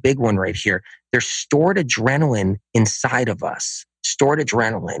 this is the big one right here. There's stored adrenaline inside of us, stored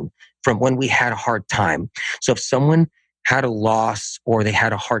adrenaline from when we had a hard time. So if someone had a loss or they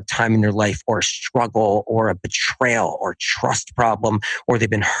had a hard time in their life or a struggle or a betrayal or trust problem, or they've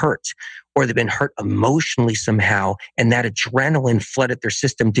been hurt emotionally somehow, and that adrenaline flooded their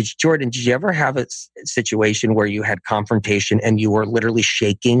system. Jordan, did you ever have a situation where you had confrontation and you were literally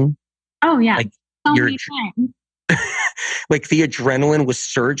shaking? Oh, yeah. Like so many times. Like the adrenaline was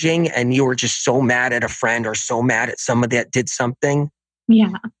surging and you were just so mad at a friend or so mad at someone that did something?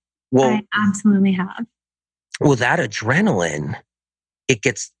 Yeah. Well, I absolutely have. Well, that adrenaline, it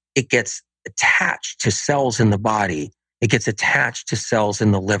gets attached to cells in the body. It gets attached to cells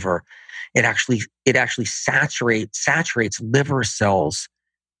in the liver. It actually saturates liver cells,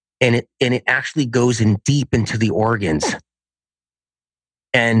 and it actually goes in deep into the organs.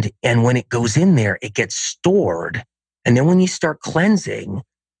 And when it goes in there, it gets stored. And then when you start cleansing,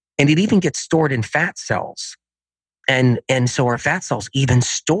 and it even gets stored in fat cells. And so our fat cells even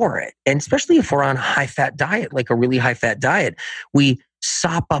store it. And especially if we're on a high fat diet, like a really high fat diet, we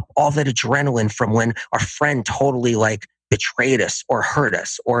sop up all that adrenaline from when our friend totally like betrayed us or hurt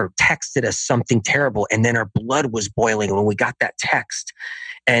us or texted us something terrible. And then our blood was boiling when we got that text.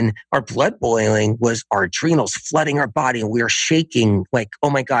 And our blood boiling was our adrenals flooding our body. And we were shaking like, oh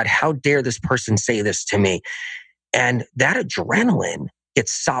my God, how dare this person say this to me? And that adrenaline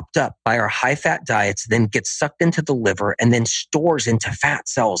gets sopped up by our high fat diets, then gets sucked into the liver and then stores into fat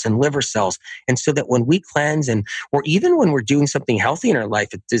cells and liver cells. And so that when we cleanse or even when we're doing something healthy in our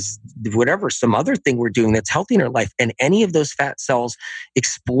life, it is whatever, some other thing we're doing that's healthy in our life, and any of those fat cells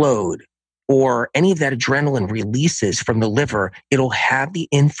explode or any of that adrenaline releases from the liver, it'll have the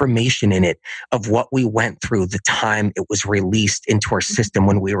information in it of what we went through the time it was released into our system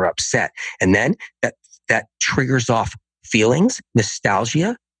when we were upset. And then that triggers off feelings,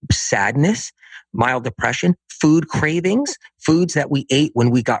 nostalgia, sadness, mild depression, food cravings, foods that we ate when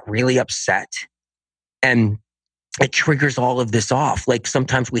we got really upset. And it triggers all of this off. Like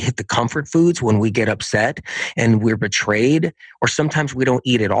sometimes we hit the comfort foods when we get upset and we're betrayed, or sometimes we don't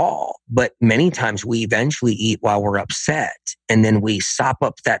eat at all. But many times we eventually eat while we're upset. And then we sop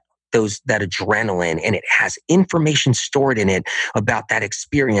up that adrenaline, and it has information stored in it about that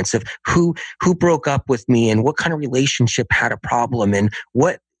experience of who broke up with me and what kind of relationship had a problem and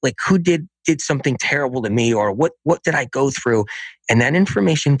who did something terrible to me, or what did I go through? And that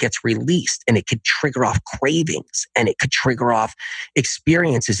information gets released, and it could trigger off cravings, and it could trigger off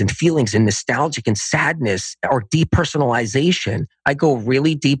experiences and feelings and nostalgic and sadness or depersonalization. I go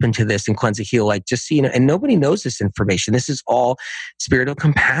really deep into this in Cleanse and Heal, like just so you know, and nobody knows this information. This is all spiritual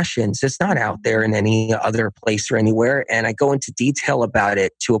compassions. It's not out there in any other place or anywhere. And I go into detail about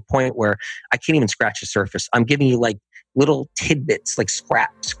it to a point where I can't even scratch the surface. I'm giving you like little tidbits, like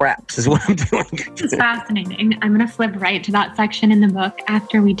scraps is what I'm doing. It's fascinating. I'm going to flip right to that section in the book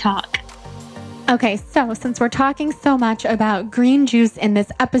after we talk. Okay, so since we're talking so much about green juice in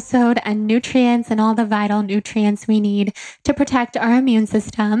this episode and nutrients and all the vital nutrients we need to protect our immune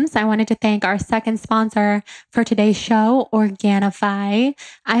systems, I wanted to thank our second sponsor for today's show, Organifi.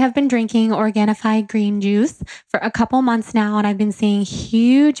 I have been drinking Organifi green juice for a couple months now, and I've been seeing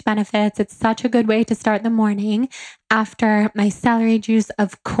huge benefits. It's such a good way to start the morning after my celery juice,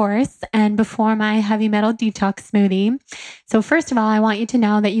 of course, and before my heavy metal detox smoothie. So first of all, I want you to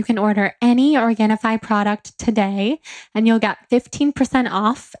know that you can order any Organifi product today, and you'll get 15%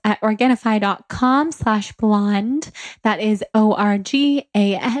 off at Organifi.com/blonde. That is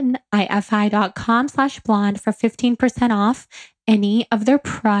ORGANIFI.com/blonde for 15% off any of their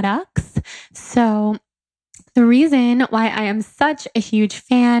products. So the reason why I am such a huge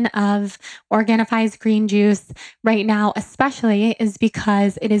fan of Organifi's green juice right now, especially, is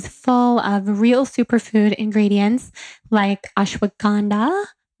because it is full of real superfood ingredients like ashwagandha,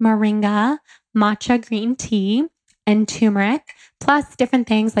 moringa, matcha green tea, and turmeric, plus different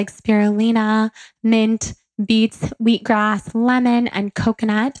things like spirulina, mint, beets, wheatgrass, lemon, and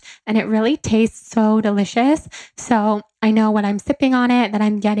coconut. And it really tastes so delicious. So I know when I'm sipping on it that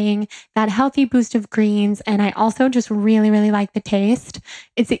I'm getting that healthy boost of greens. And I also just really, really like the taste.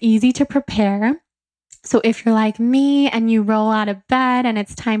 It's easy to prepare. So if you're like me and you roll out of bed and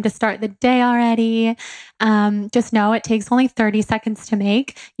it's time to start the day already, just know it takes only 30 seconds to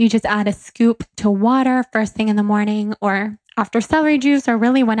make. You just add a scoop to water first thing in the morning or after celery juice, or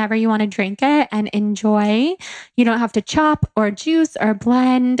really whenever you want to drink it, and enjoy. You don't have to chop or juice or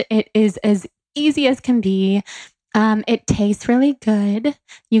blend. It is as easy as can be. It tastes really good.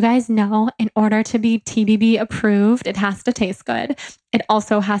 You guys know in order to be TBB approved, it has to taste good. It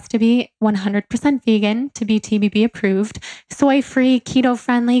also has to be 100% vegan to be TBB approved, soy-free,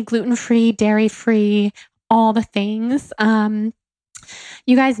 keto-friendly, gluten-free, dairy-free, all the things.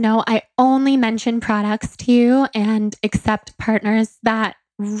 You guys know I only mention products to you and accept partners that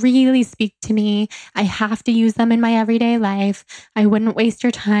really speak to me. I have to use them in my everyday life. I wouldn't waste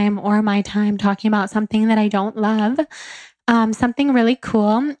your time or my time talking about something that I don't love. Something really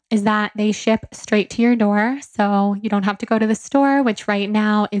cool is that they ship straight to your door. So you don't have to go to the store, which right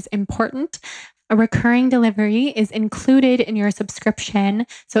now is important. A recurring delivery is included in your subscription,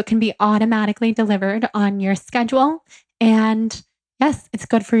 so it can be automatically delivered on your schedule. And yes, it's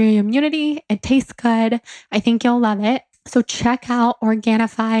good for your immunity. It tastes good. I think you'll love it. So check out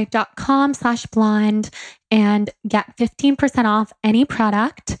Organifi.com/blonde and get 15% off any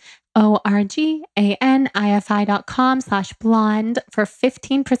product. Organifi.com/blonde for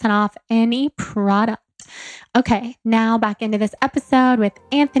 15% off any product. Okay, now back into this episode with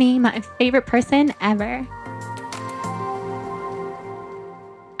Anthony, my favorite person ever.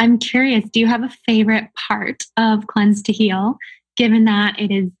 I'm curious, do you have a favorite part of Cleanse to Heal, given that it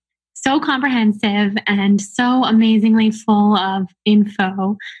is so comprehensive and so amazingly full of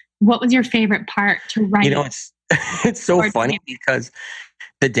info? What was your favorite part to write? You know, it's so funny because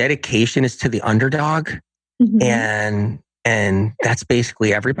the dedication is to the underdog, and that's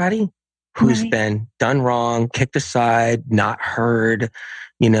basically everybody who's been done wrong, kicked aside, not heard,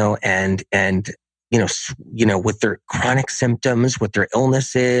 and with their chronic symptoms, with their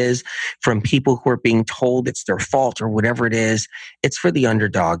illnesses, from people who are being told it's their fault or whatever it is. It's for the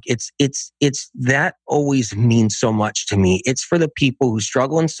underdog. It's that always means so much to me. It's for the people who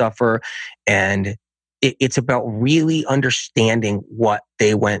struggle and suffer, and it's about really understanding what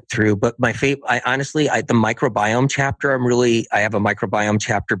they went through. But my favorite, the microbiome chapter, I have a microbiome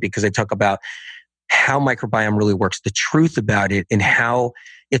chapter because I talk about how microbiome really works, the truth about it, and how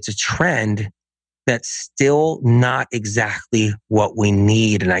it's a trend that's still not exactly what we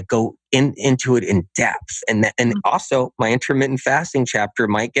need. And I go into it in depth. And also my intermittent fasting chapter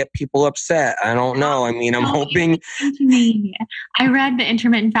might get people upset. I don't know. I mean, I'm hoping. I read the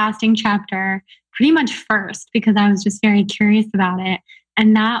intermittent fasting chapter pretty much first because I was just very curious about it.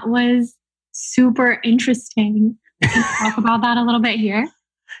 And that was super interesting. Can you talk about that a little bit here?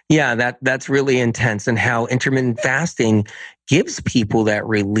 Yeah, that's really intense, and how intermittent fasting gives people that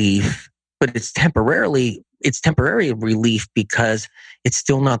relief, but it's temporary relief because it's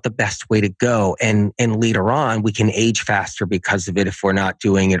still not the best way to go. And later on, we can age faster because of it if we're not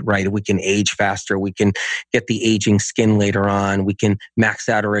doing it right. We can age faster. We can get the aging skin later on. We can max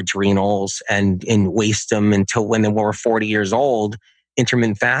out our adrenals and waste them until when we're 40 years old.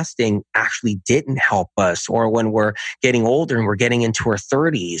 Intermittent fasting actually didn't help us, or when we're getting older and we're getting into our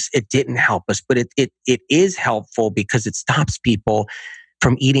 30s, it didn't help us. But it is helpful because it stops people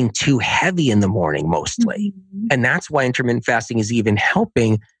from eating too heavy in the morning mostly. And that's why intermittent fasting is even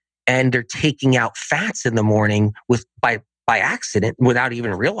helping. And they're taking out fats in the morning by accident without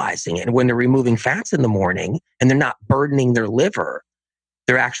even realizing it. And when they're removing fats in the morning and they're not burdening their liver,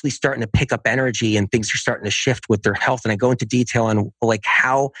 they're actually starting to pick up energy and things are starting to shift with their health. And I go into detail on like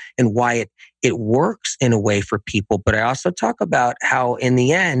how and why it works in a way for people. But I also talk about how in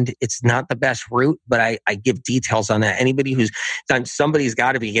the end, it's not the best route, but I give details on that. Anybody somebody's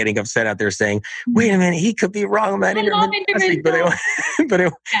got to be getting upset out there saying, wait a minute, he could be wrong about intermittent fasting. But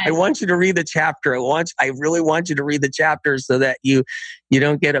I want you to read the chapter. I really want you to read the chapter so that you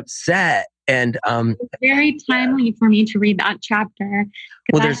don't get upset. And it's very timely for me to read that chapter.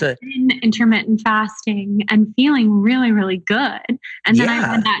 Well, I've been intermittent fasting and feeling really, really good. And then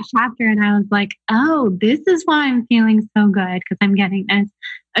I read that chapter and I was like, oh, this is why I'm feeling so good, because I'm getting this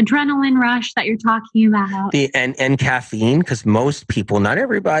adrenaline rush that you're talking about. And caffeine, because most people, not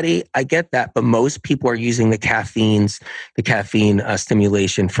everybody, I get that, but most people are using the caffeine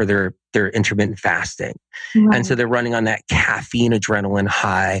stimulation for their intermittent fasting. Right. And so they're running on that caffeine adrenaline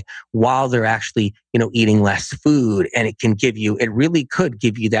high while they're actually, eating less food. And it really could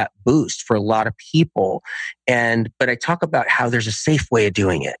give you that boost for a lot of people. But I talk about how there's a safe way of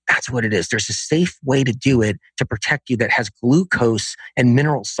doing it. That's what it is. There's a safe way to do it to protect you that has glucose and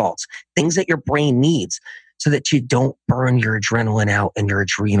mineral salts, things that your brain needs so that you don't burn your adrenaline out and your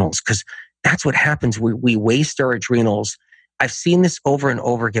adrenals. Because that's what happens. We waste our adrenals. I've seen this over and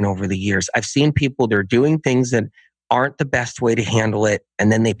over again over the years. I've seen people, they're doing things that aren't the best way to handle it,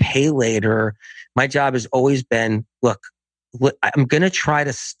 and then they pay later. My job has always been, look, I'm going to try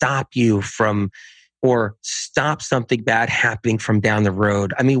to stop you from, or stop something bad happening from down the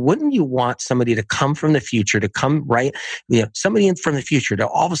road. I mean, wouldn't you want somebody to come from the future, to come right, somebody in from the future to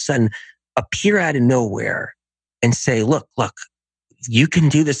all of a sudden appear out of nowhere and say, look, you can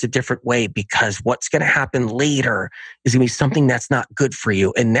do this a different way, because what's going to happen later is going to be something that's not good for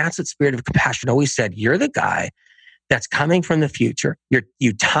you. And that's what Spirit of Compassion always said. You're the guy that's coming from the future.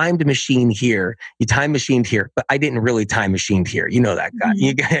 You timed machined here. You time machined here, but I didn't really time machined here. You know that guy.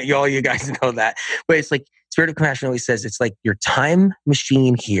 Mm-hmm. All you guys know that. But it's like Spirit of Compassion always says, it's like your time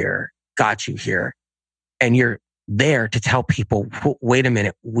machine here got you here, and you're there to tell people, wait a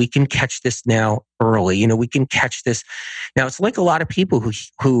minute, we can catch this now early. We can catch this. Now, it's like a lot of people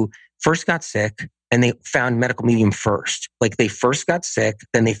who first got sick and they found medical medium first. Like they first got sick,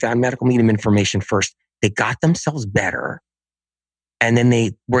 then they found medical medium information first. They got themselves better. And then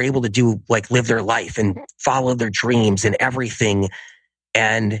they were able to live their life and follow their dreams and everything.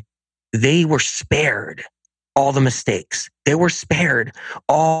 And they were spared all the mistakes. They were spared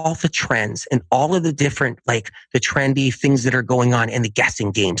all the trends and all of the different, the trendy things that are going on and the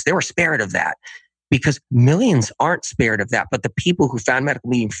guessing games. They were spared of that, because millions aren't spared of that. But the people who found medical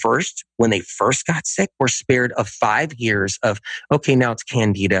medium first, when they first got sick, were spared of 5 years of, okay, now it's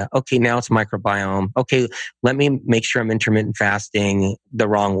candida. Okay, now it's microbiome. Okay, let me make sure I'm intermittent fasting the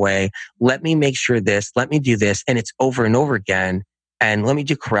wrong way. Let me make sure this, let me do this. And it's over and over again. And let me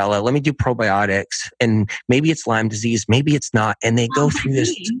do chlorella, let me do probiotics. And maybe it's Lyme disease, maybe it's not. And they go through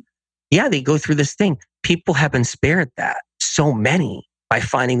this. Yeah, they go through this thing. People have been spared that. So many, by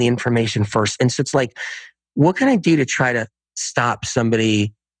finding the information first. And so it's like, what can I do to try to stop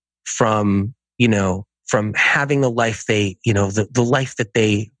somebody from, from having the life the life that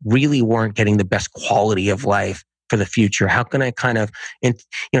they really weren't getting the best quality of life for the future? How can I kind of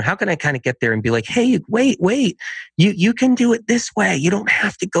get there and be like, hey, wait, you can do it this way. You don't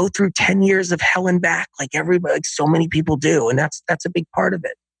have to go through 10 years of hell and back like everybody, like so many people do. And that's a big part of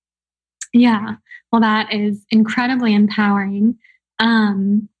it. Yeah. Well, that is incredibly empowering.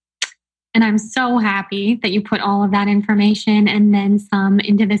 And I'm so happy that you put all of that information and then some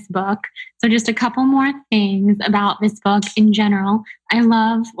into this book. So just a couple more things about this book in general. I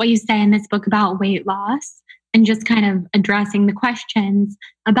love what you say in this book about weight loss and just kind of addressing the questions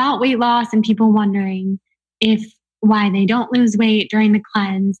about weight loss and people wondering why they don't lose weight during the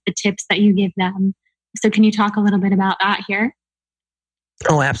cleanse, the tips that you give them. So can you talk a little bit about that here?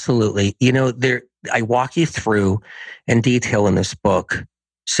 Oh, absolutely. I walk you through in detail in this book.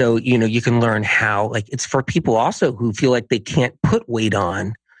 So, you can learn how, it's for people also who feel like they can't put weight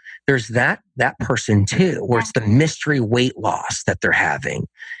on. There's that person too, where it's the mystery weight loss that they're having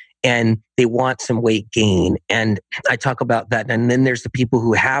and they want some weight gain. And I talk about that. And then there's the people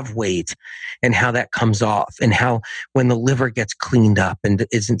who have weight and how that comes off, and how when the liver gets cleaned up and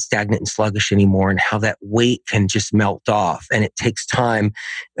isn't stagnant and sluggish anymore, and how that weight can just melt off. And it takes time.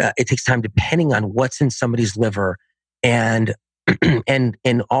 It takes time depending on what's in somebody's liver and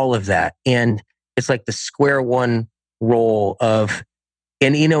all of that. And it's like the square one roll of,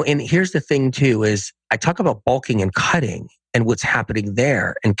 and here's the thing too, is I talk about bulking and cutting and what's happening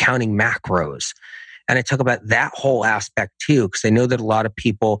there and counting macros. And I talk about that whole aspect too, because I know that a lot of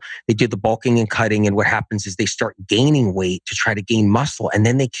people, they do the bulking and cutting, and what happens is they start gaining weight to try to gain muscle, and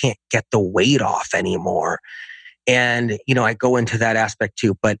then they can't get the weight off anymore. And, I go into that aspect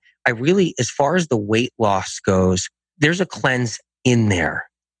too. But I really, as far as the weight loss goes, there's a cleanse in there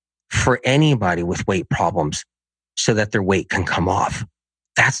for anybody with weight problems so that their weight can come off.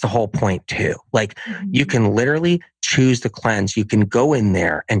 That's the whole point too. You can literally choose the cleanse. You can go in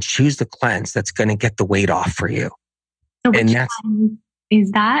there and choose the cleanse that's going to get the weight off for you. So which one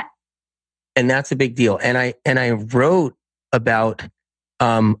is that? And that's a big deal. And I wrote about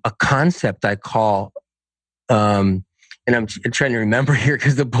a concept I call, and I'm trying to remember here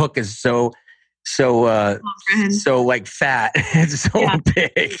because the book is so fat. It's so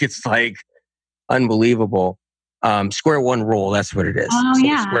big. It's unbelievable. Square one rule. That's what it is. Oh, so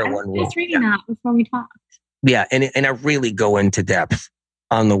yeah. Square one rule. I was reading that before we talked. Yeah. And I really go into depth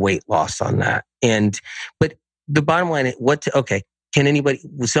on the weight loss on that. But the bottom line, I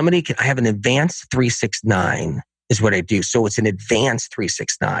have an advanced 369 is what I do. So it's an advanced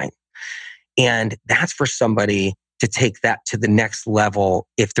 369. And that's for somebody to take that to the next level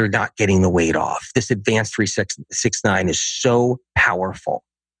if they're not getting the weight off. This advanced 369 is so powerful.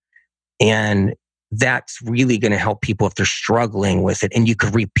 And that's really going to help people if they're struggling with it, and you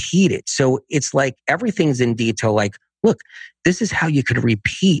could repeat it. So it's like everything's in detail. Like, look, this is how you could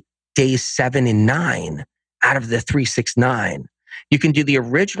repeat days 7 and 9 out of the 369. You can do the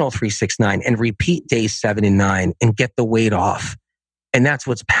original 369 and repeat days 7 and 9 and get the weight off. And that's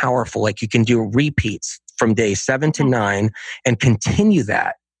what's powerful. Like you can do repeats from day 7 to 9 and continue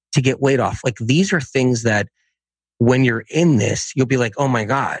that to get weight off. Like these are things that when you're in this, you'll be like, oh my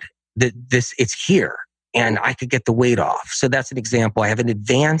God, it's here and I could get the weight off. So that's an example. I have an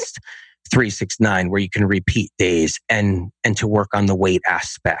advanced 369 where you can repeat days and to work on the weight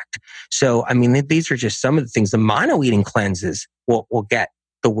aspect. So, I mean, these are just some of the things. The mono eating cleanses will get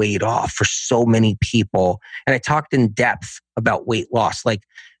the weight off for so many people. And I talked in depth about weight loss, like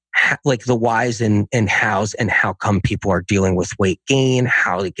the whys and hows and how come people are dealing with weight gain,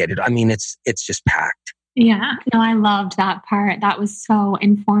 how to get it. I mean, it's just packed. Yeah, no, I loved that part. That was so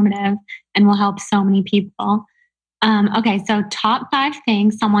informative and will help so many people. Okay, so top 5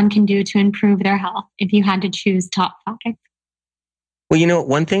 things someone can do to improve their health if you had to choose top 5. Well,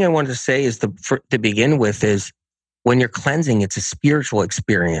 one thing I wanted to say is to begin with is when you're cleansing, it's a spiritual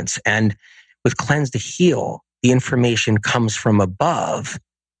experience. And with Cleanse to Heal, the information comes from above.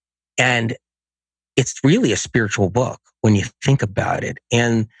 And it's really a spiritual book when you think about it.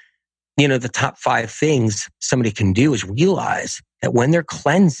 And, the top 5 things somebody can do is realize that when they're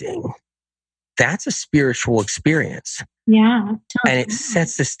cleansing, that's a spiritual experience. Yeah. Totally. And it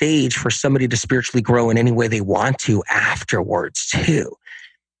sets the stage for somebody to spiritually grow in any way they want to afterwards too.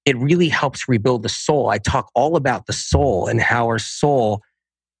 It really helps rebuild the soul. I talk all about the soul and how our soul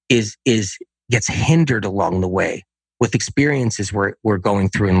gets hindered along the way with experiences we're going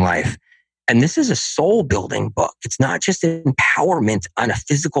through in life. And this is a soul building book. It's not just empowerment on a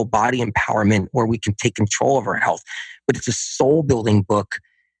physical body empowerment where we can take control of our health, but it's a soul building book.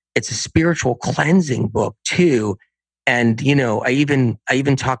 It's a spiritual cleansing book too. And, I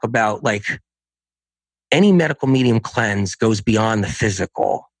even talk about like any medical medium cleanse goes beyond the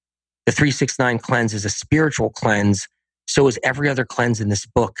physical. The 369 cleanse is a spiritual cleanse. So is every other cleanse in this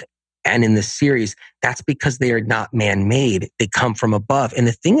book and in this series. That's because they are not man-made. They come from above. And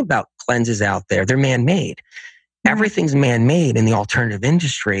the thing about cleanses out there, they're man-made. Everything's man-made in the alternative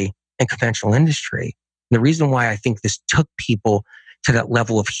industry and conventional industry. And the reason why I think this took people to that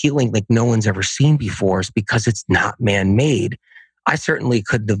level of healing like no one's ever seen before is because it's not man-made. I certainly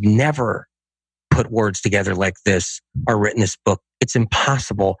could have never put words together like this or written this book. It's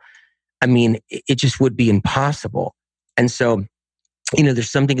impossible. I mean, it just would be impossible. And so,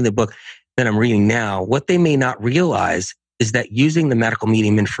 there's something in the book that I'm reading now. What they may not realize is that using the medical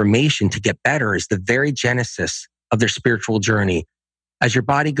medium information to get better is the very genesis of their spiritual journey. As your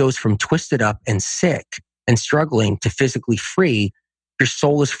body goes from twisted up and sick and struggling to physically free, your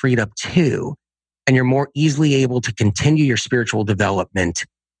soul is freed up too. And you're more easily able to continue your spiritual development.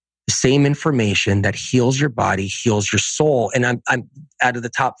 The same information that heals your body, heals your soul. And I'm out of the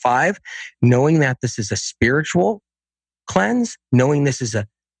top 5, knowing that this is a spiritual cleanse, knowing this is a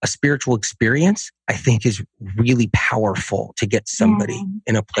spiritual experience, I think is really powerful to get somebody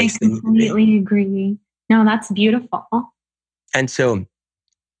in a place. I completely agree. No, that's beautiful. And so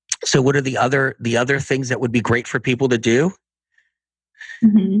what are the other things that would be great for people to do?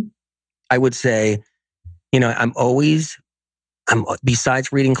 Mm-hmm. I would say, I'm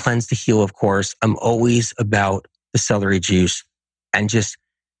besides reading Cleanse to Heal, of course, I'm always about the celery juice and just,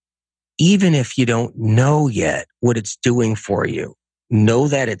 even if you don't know yet what it's doing for you, know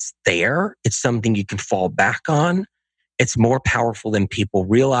that it's there. It's something you can fall back on. It's more powerful than people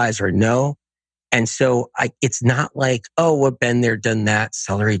realize or know. And so it's not like, oh, we've been there, done that,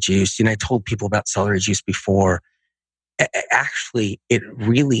 celery juice. I told people about celery juice before. Actually, it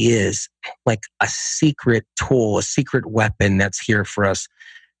really is like a secret tool, a secret weapon that's here for us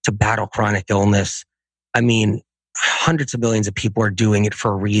to battle chronic illness. I mean, hundreds of millions of people are doing it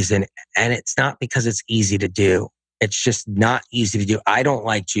for a reason. And it's not because it's easy to do. It's just not easy to do. I don't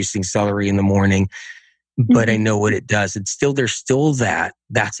like juicing celery in the morning, but I know what it does. There's still that.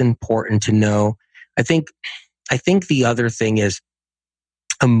 That's important to know. I think the other thing is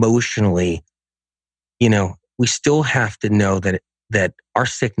emotionally, we still have to know that our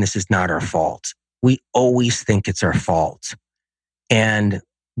sickness is not our fault. We always think it's our fault. And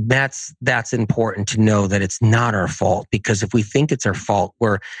that's important to know that it's not our fault, because if we think it's our fault,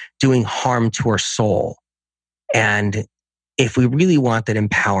 we're doing harm to our soul. And if we really want that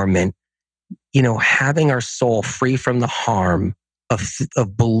empowerment, having our soul free from the harm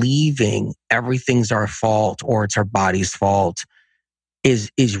of believing everything's our fault or it's our body's fault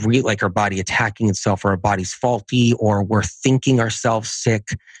is real, like our body attacking itself or our body's faulty or we're thinking ourselves sick.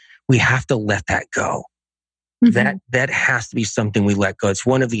 we have to let that go. That has to be something we let go. It's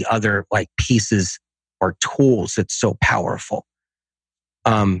one of the other like pieces or tools that's so powerful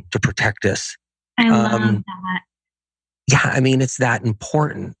to protect us. I love that. Yeah, I mean, it's that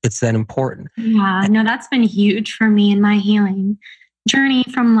important. It's that important. Yeah, no, that's been huge for me in my healing journey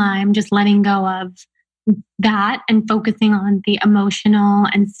from Lyme, just letting go of that and focusing on the emotional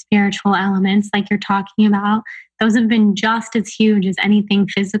and spiritual elements like you're talking about. Those have been just as huge as anything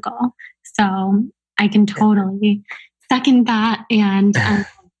physical. So I can totally second that. And I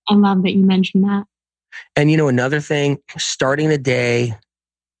love that you mentioned that. And, another thing, starting the day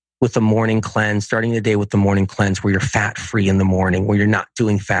with the morning cleanse where you're fat free in the morning, where you're not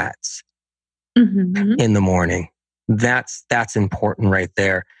doing fats in the morning. That's important right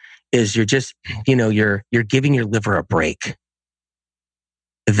there. Is you're just, you're giving your liver a break.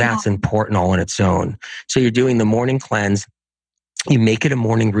 That's important all on its own. So you're doing the morning cleanse, you make it a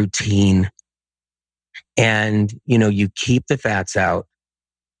morning routine, and, you keep the fats out.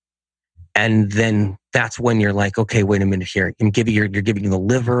 And then that's when you're like, okay, wait a minute here. You're giving the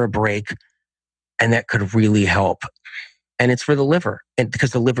liver a break, and that could really help. And it's for the liver, and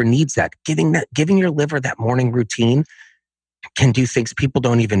because the liver needs that. Giving your liver that morning routine can do things people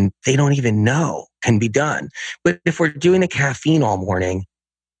don't even know can be done. But if we're doing the caffeine all morning,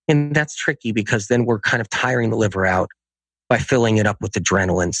 and that's tricky because then we're kind of tiring the liver out by filling it up with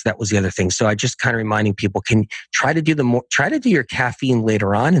adrenaline. So that was the other thing. So I just kind of reminding people, can try to do your caffeine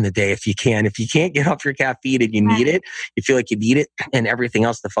later on in the day if you can. If you can't get off your caffeine and you need it, you feel like you need it and everything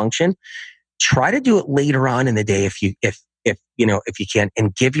else to function, try to do it later on in the day if you can,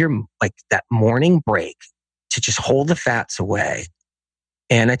 and give your like that morning break to just hold the fats away.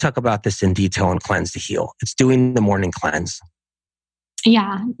 And I talk about this in detail in Cleanse to Heal. It's doing the morning cleanse.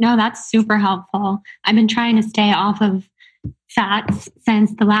 Yeah, no, that's super helpful. I've been trying to stay off of fats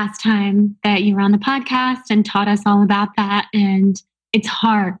since the last time that you were on the podcast and taught us all about that. And it's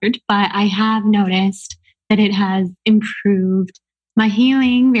hard, but I have noticed that it has improved my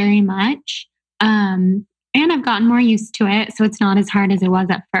healing very much. And I've gotten more used to it. So it's not as hard as it was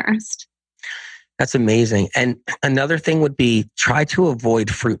at first. That's amazing. And another thing would be try to avoid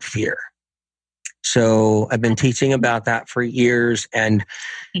fruit fear. So I've been teaching about that for years, and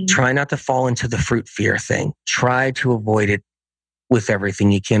try not to fall into the fruit fear thing. Try to avoid it with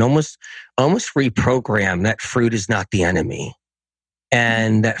everything you can. Almost reprogram that fruit is not the enemy,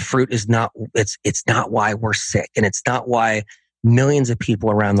 and that fruit is not, it's not why we're sick, and it's not why millions of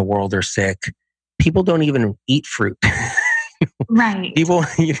people around the world are sick. People don't even eat fruit. Right. People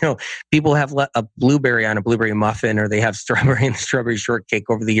have a blueberry on a blueberry muffin, or they have strawberry and strawberry shortcake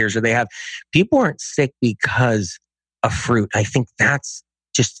over the years, or people aren't sick because of fruit. I think that's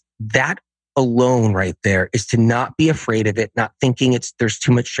just that alone right there is to not be afraid of it, not thinking there's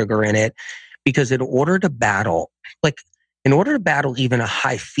too much sugar in it, because in order to battle even a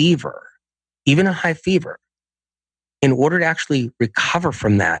high fever, in order to actually recover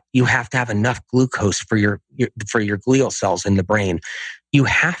from that, you have to have enough glucose for your glial cells in the brain. You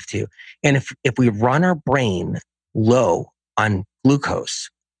have to. And if we run our brain low on glucose,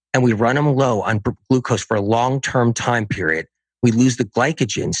 and we run them low on glucose for a long-term time period, we lose the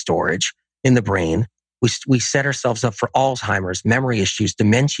glycogen storage in the brain. We set ourselves up for Alzheimer's, memory issues,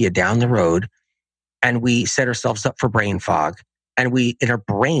 dementia down the road, and we set ourselves up for brain fog. And our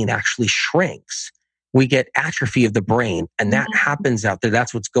brain actually shrinks. We get atrophy of the brain, and that happens out there.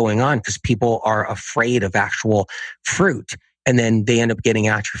 That's what's going on because people are afraid of actual fruit. And then they end up getting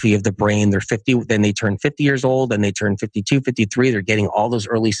atrophy of the brain. They're 50, then they turn 50 years old, then they turn 52, 53. They're getting all those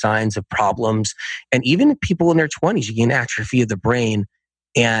early signs of problems. And even people in their 20s, you get atrophy of the brain.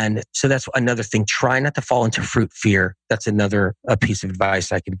 And so that's another thing. Try not to fall into fruit fear. That's another piece of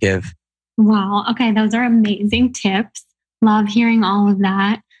advice I could give. Wow. Okay. Those are amazing tips. Love hearing all of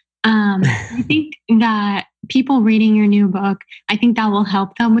that. I think that people reading your new book, I think that will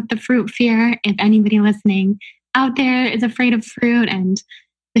help them with the fruit fear. If anybody listening out there is afraid of fruit and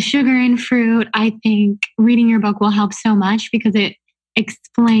the sugar in fruit, I think reading your book will help so much because it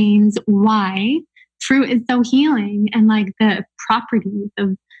explains why fruit is so healing and like the properties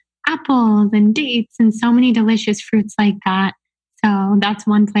of apples and dates and so many delicious fruits like that. So that's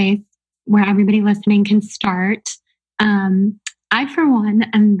one place where everybody listening can start. I, for one,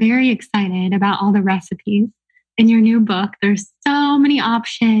 am very excited about all the recipes in your new book. There's so many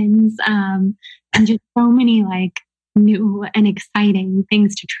options and just so many like new and exciting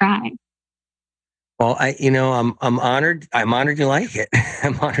things to try. Well, I'm honored. I'm honored you like it.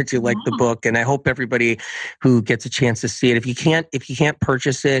 I'm honored you like the book, and I hope everybody who gets a chance to see it. If you can't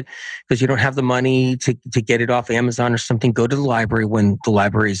purchase it because you don't have the money to get it off Amazon or something, go to the library when the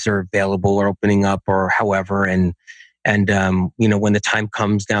libraries are available or opening up or however. And when the time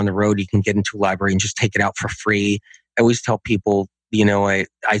comes down the road, you can get into a library and just take it out for free. I always tell people, I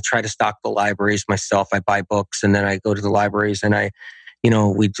try to stock the libraries myself. I buy books and then I go to the libraries and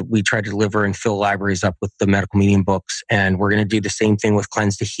we try to deliver and fill libraries up with the Medical Medium books, and we're going to do the same thing with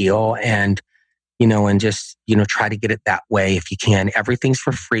Cleanse to Heal, and just try to get it that way if you can. Everything's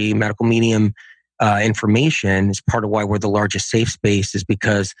for free. Medical Medium information is part of why we're the largest safe space, is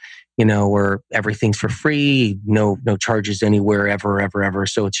because everything's for free, no charges anywhere ever.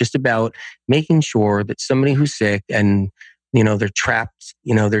 So it's just about making sure that somebody who's sick and they're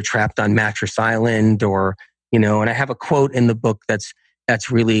trapped on Mattress Island, or and I have a quote in the book that's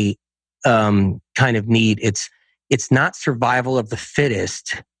really kind of neat. It's not survival of the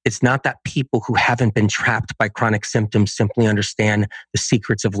fittest. It's not that people who haven't been trapped by chronic symptoms simply understand the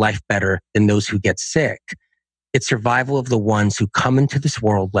secrets of life better than those who get sick. It's survival of the ones who come into this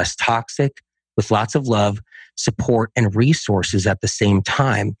world less toxic, with lots of love, support, and resources at the same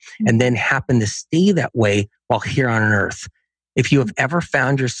time, and then happen to stay that way while here on earth. If you have ever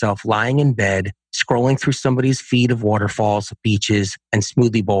found yourself lying in bed, scrolling through somebody's feed of waterfalls, beaches, and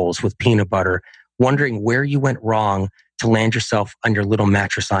smoothie bowls with peanut butter, wondering where you went wrong to land yourself on your little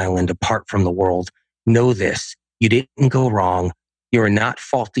mattress island apart from the world, know this: you didn't go wrong. You are not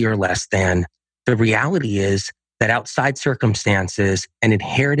faulty or less than. The reality is that outside circumstances and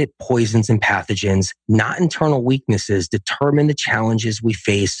inherited poisons and pathogens, not internal weaknesses, determine the challenges we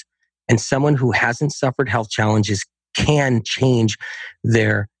face, and someone who hasn't suffered health challenges can change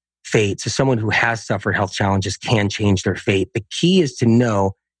their fate. So someone who has suffered health challenges can change their fate. The key is to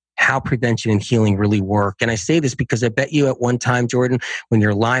know how prevention and healing really work. And I say this because I bet you at one time, Jordan, when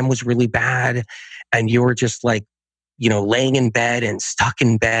your Lyme was really bad and you were just laying in bed and stuck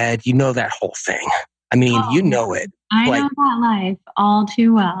in bed, that whole thing. I mean, you know it. I know that life all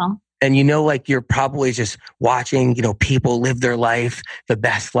too well. And you're probably just watching, people live their life, the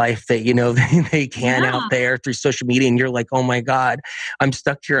best life that, they can out there through social media. And you're like, oh my God, I'm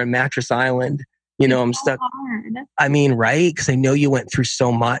stuck here on Mattress Island. I'm stuck. Hard. I mean, right? Because I know you went through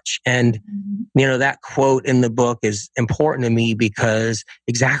so much. And, that quote in the book is important to me because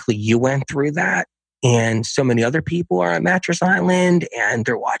exactly, you went through that. And so many other people are on Mattress Island and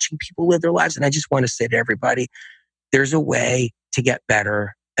they're watching people live their lives. And I just want to say to everybody, there's a way to get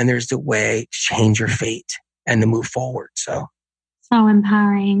better. And there's a way to change your fate and to move forward. So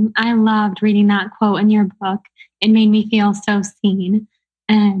empowering. I loved reading that quote in your book. It made me feel so seen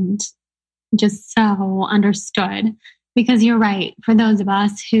and just so understood, because you're right. For those of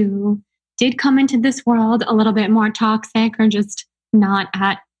us who did come into this world a little bit more toxic or just not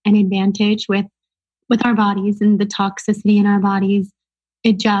at an advantage with our bodies and the toxicity in our bodies,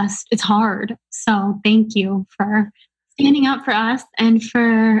 it's hard. So thank you for standing up for us and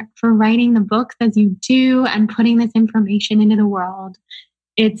for writing the books as you do and putting this information into the world.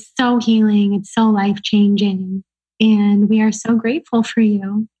 It's so healing. It's so life-changing. And we are so grateful for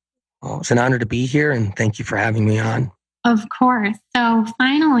you. Well, it's an honor to be here, and thank you for having me on. Of course. So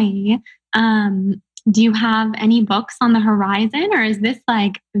finally, do you have any books on the horizon, or is this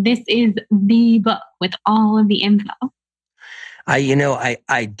this is the book with all of the info?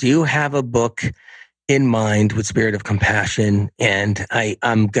 I do have a book in mind with Spirit of Compassion, and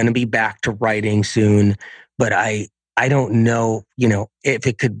I'm going to be back to writing soon, but I don't know, if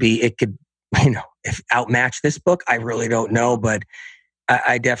it could if outmatch this book. I really don't know, but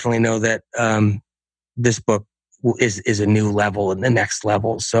I definitely know that this book is a new level and the next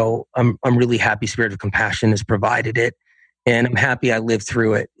level. So I'm really happy Spirit of Compassion has provided it. And I'm happy I lived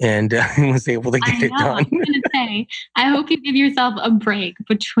through it and was able to get it done. I was going to say, I hope you give yourself a break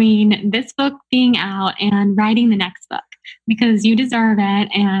between this book being out and writing the next book, because you deserve it.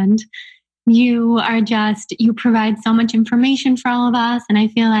 And you provide so much information for all of us. And I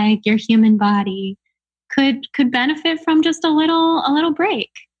feel like your human body could benefit from just a little break.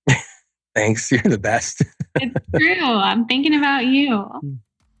 Thanks. You're the best. It's true. I'm thinking about you.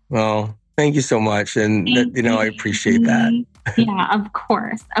 Well, thank you so much. And, I appreciate that. Yeah, of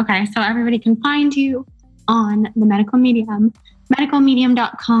course. Okay. So everybody can find you on the Medical Medium,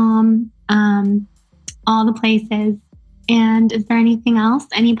 medicalmedium.com, all the places. And is there anything else?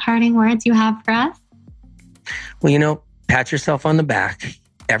 Any parting words you have for us? Well, pat yourself on the back.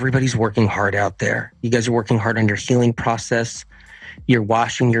 Everybody's working hard out there. You guys are working hard on your healing process. you're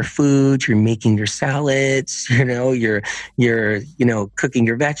washing your food, you're making your salads, you're cooking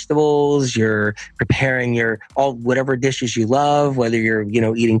your vegetables, you're preparing whatever dishes you love, whether you're,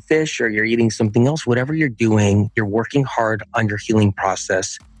 eating fish or you're eating something else, whatever you're doing, you're working hard on your healing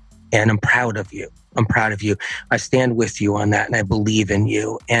process. And I'm proud of you. I stand with you on that, and I believe in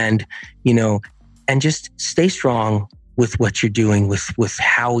you. And, and just stay strong with what you're doing, with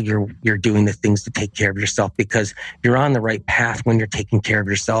how you're doing the things to take care of yourself, because you're on the right path when you're taking care of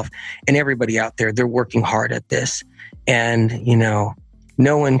yourself. And everybody out there, they're working hard at this. And,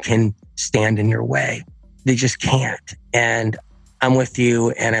 no one can stand in your way. They just can't. And I'm with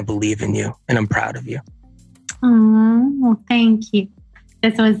you, and I believe in you, and I'm proud of you. Well, thank you.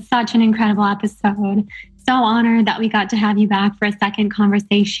 This was such an incredible episode. So honored that we got to have you back for a second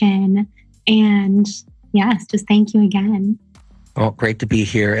conversation. And yes, just thank you again. Well, great to be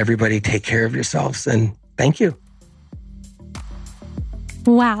here. Everybody take care of yourselves, and thank you.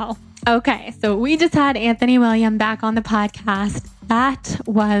 Wow. Okay. So we just had Anthony William back on the podcast. That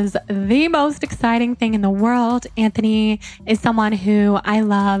was the most exciting thing in the world. Anthony is someone who I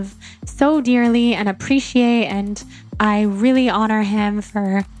love so dearly and appreciate, and I really honor him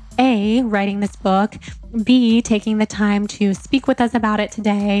for A, writing this book, B, taking the time to speak with us about it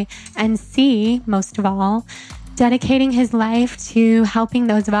today, and C, most of all, dedicating his life to helping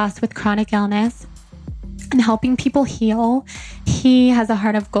those of us with chronic illness and helping people heal. He has a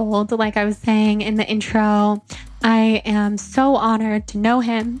heart of gold. Like I was saying in the intro, I am so honored to know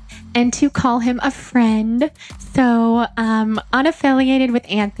him and to call him a friend. So, unaffiliated with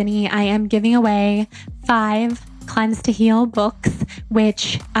Anthony, I am giving away 5 Cleanse to Heal books,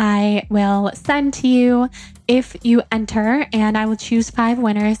 which I will send to you if you enter, and I will choose 5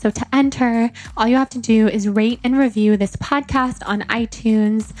 winners. So to enter, all you have to do is rate and review this podcast on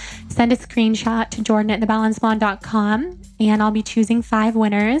iTunes, send a screenshot to jordan@thebalancedblonde.com, and I'll be choosing 5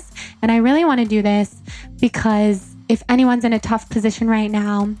 winners. And I really want to do this because if anyone's in a tough position right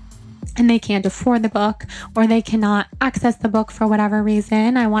now and they can't afford the book or they cannot access the book for whatever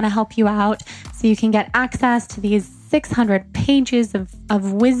reason, I want to help you out so you can get access to these 600 pages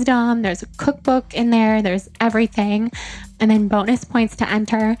of wisdom. There's a cookbook in there. There's everything. And then bonus points to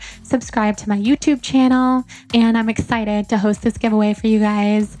enter. Subscribe to my YouTube channel. And I'm excited to host this giveaway for you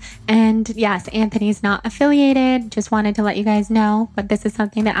guys. And yes, Anthony's not affiliated. Just wanted to let you guys know. But this is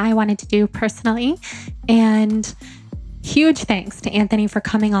something that I wanted to do personally. And huge thanks to Anthony for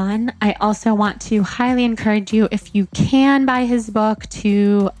coming on. I also want to highly encourage you, if you can buy his book,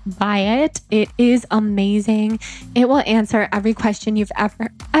 to buy it. It is amazing. It will answer every question you've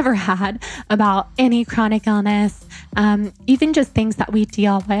ever had about any chronic illness, even just things that we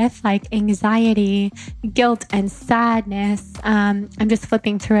deal with like anxiety, guilt, and sadness. I'm just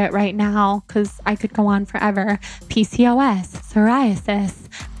flipping through it right now because I could go on forever. PCOS, psoriasis,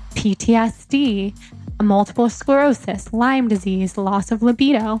 PTSD, multiple sclerosis, Lyme disease, loss of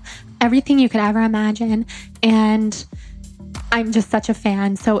libido, everything you could ever imagine. And I'm just such a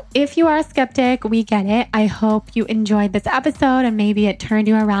fan. So if you are a skeptic, we get it. I hope you enjoyed this episode and maybe it turned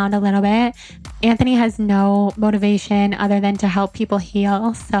you around a little bit. Anthony has no motivation other than to help people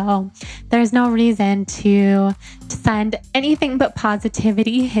heal. So there's no reason to send anything but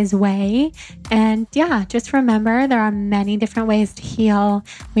positivity his way. And yeah, just remember there are many different ways to heal.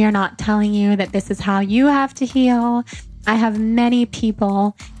 We are not telling you that this is how you have to heal. I have many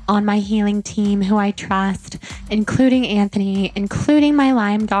people on my healing team who I trust, including Anthony, including my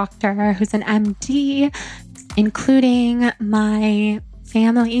Lyme doctor, who's an MD, including my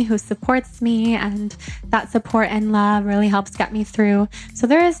family who supports me, and that support and love really helps get me through. So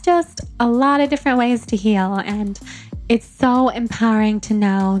there is just a lot of different ways to heal, and it's so empowering to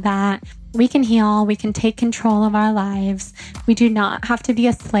know that we can heal, we can take control of our lives. We do not have to be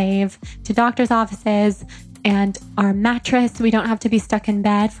a slave to doctors' offices and our mattress. We don't have to be stuck in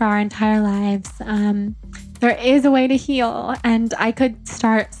bed for our entire lives. There is a way to heal, and I could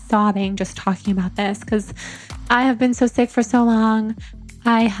start sobbing just talking about this because I have been so sick for so long.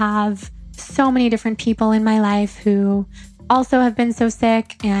 I have so many different people in my life who also have been so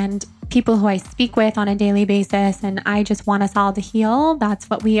sick, and people who I speak with on a daily basis, and I just want us all to heal. That's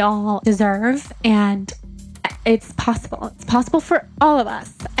what we all deserve, and it's possible. It's possible for all of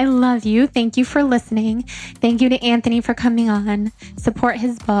us. I love you. Thank you for listening. Thank you to Anthony for coming on. Support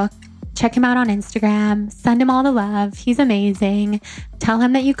his book. Check him out on Instagram. Send him all the love. He's amazing. Tell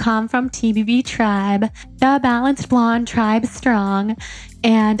him that you come from TBB Tribe, the Balanced Blonde Tribe Strong.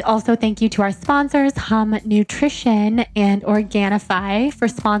 And also thank you to our sponsors, Hum Nutrition and Organifi, for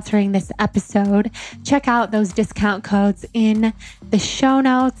sponsoring this episode. Check out those discount codes in the show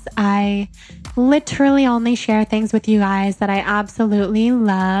notes. I literally only share things with you guys that I absolutely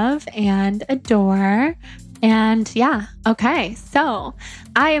love and adore. And yeah, okay. So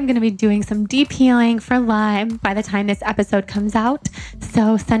I am going to be doing some deep healing for Lyme by the time this episode comes out.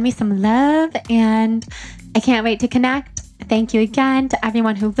 So send me some love and I can't wait to connect. Thank you again to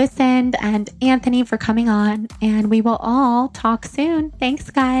everyone who listened and Anthony for coming on, and we will all talk soon. Thanks,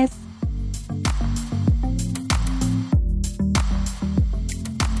 guys.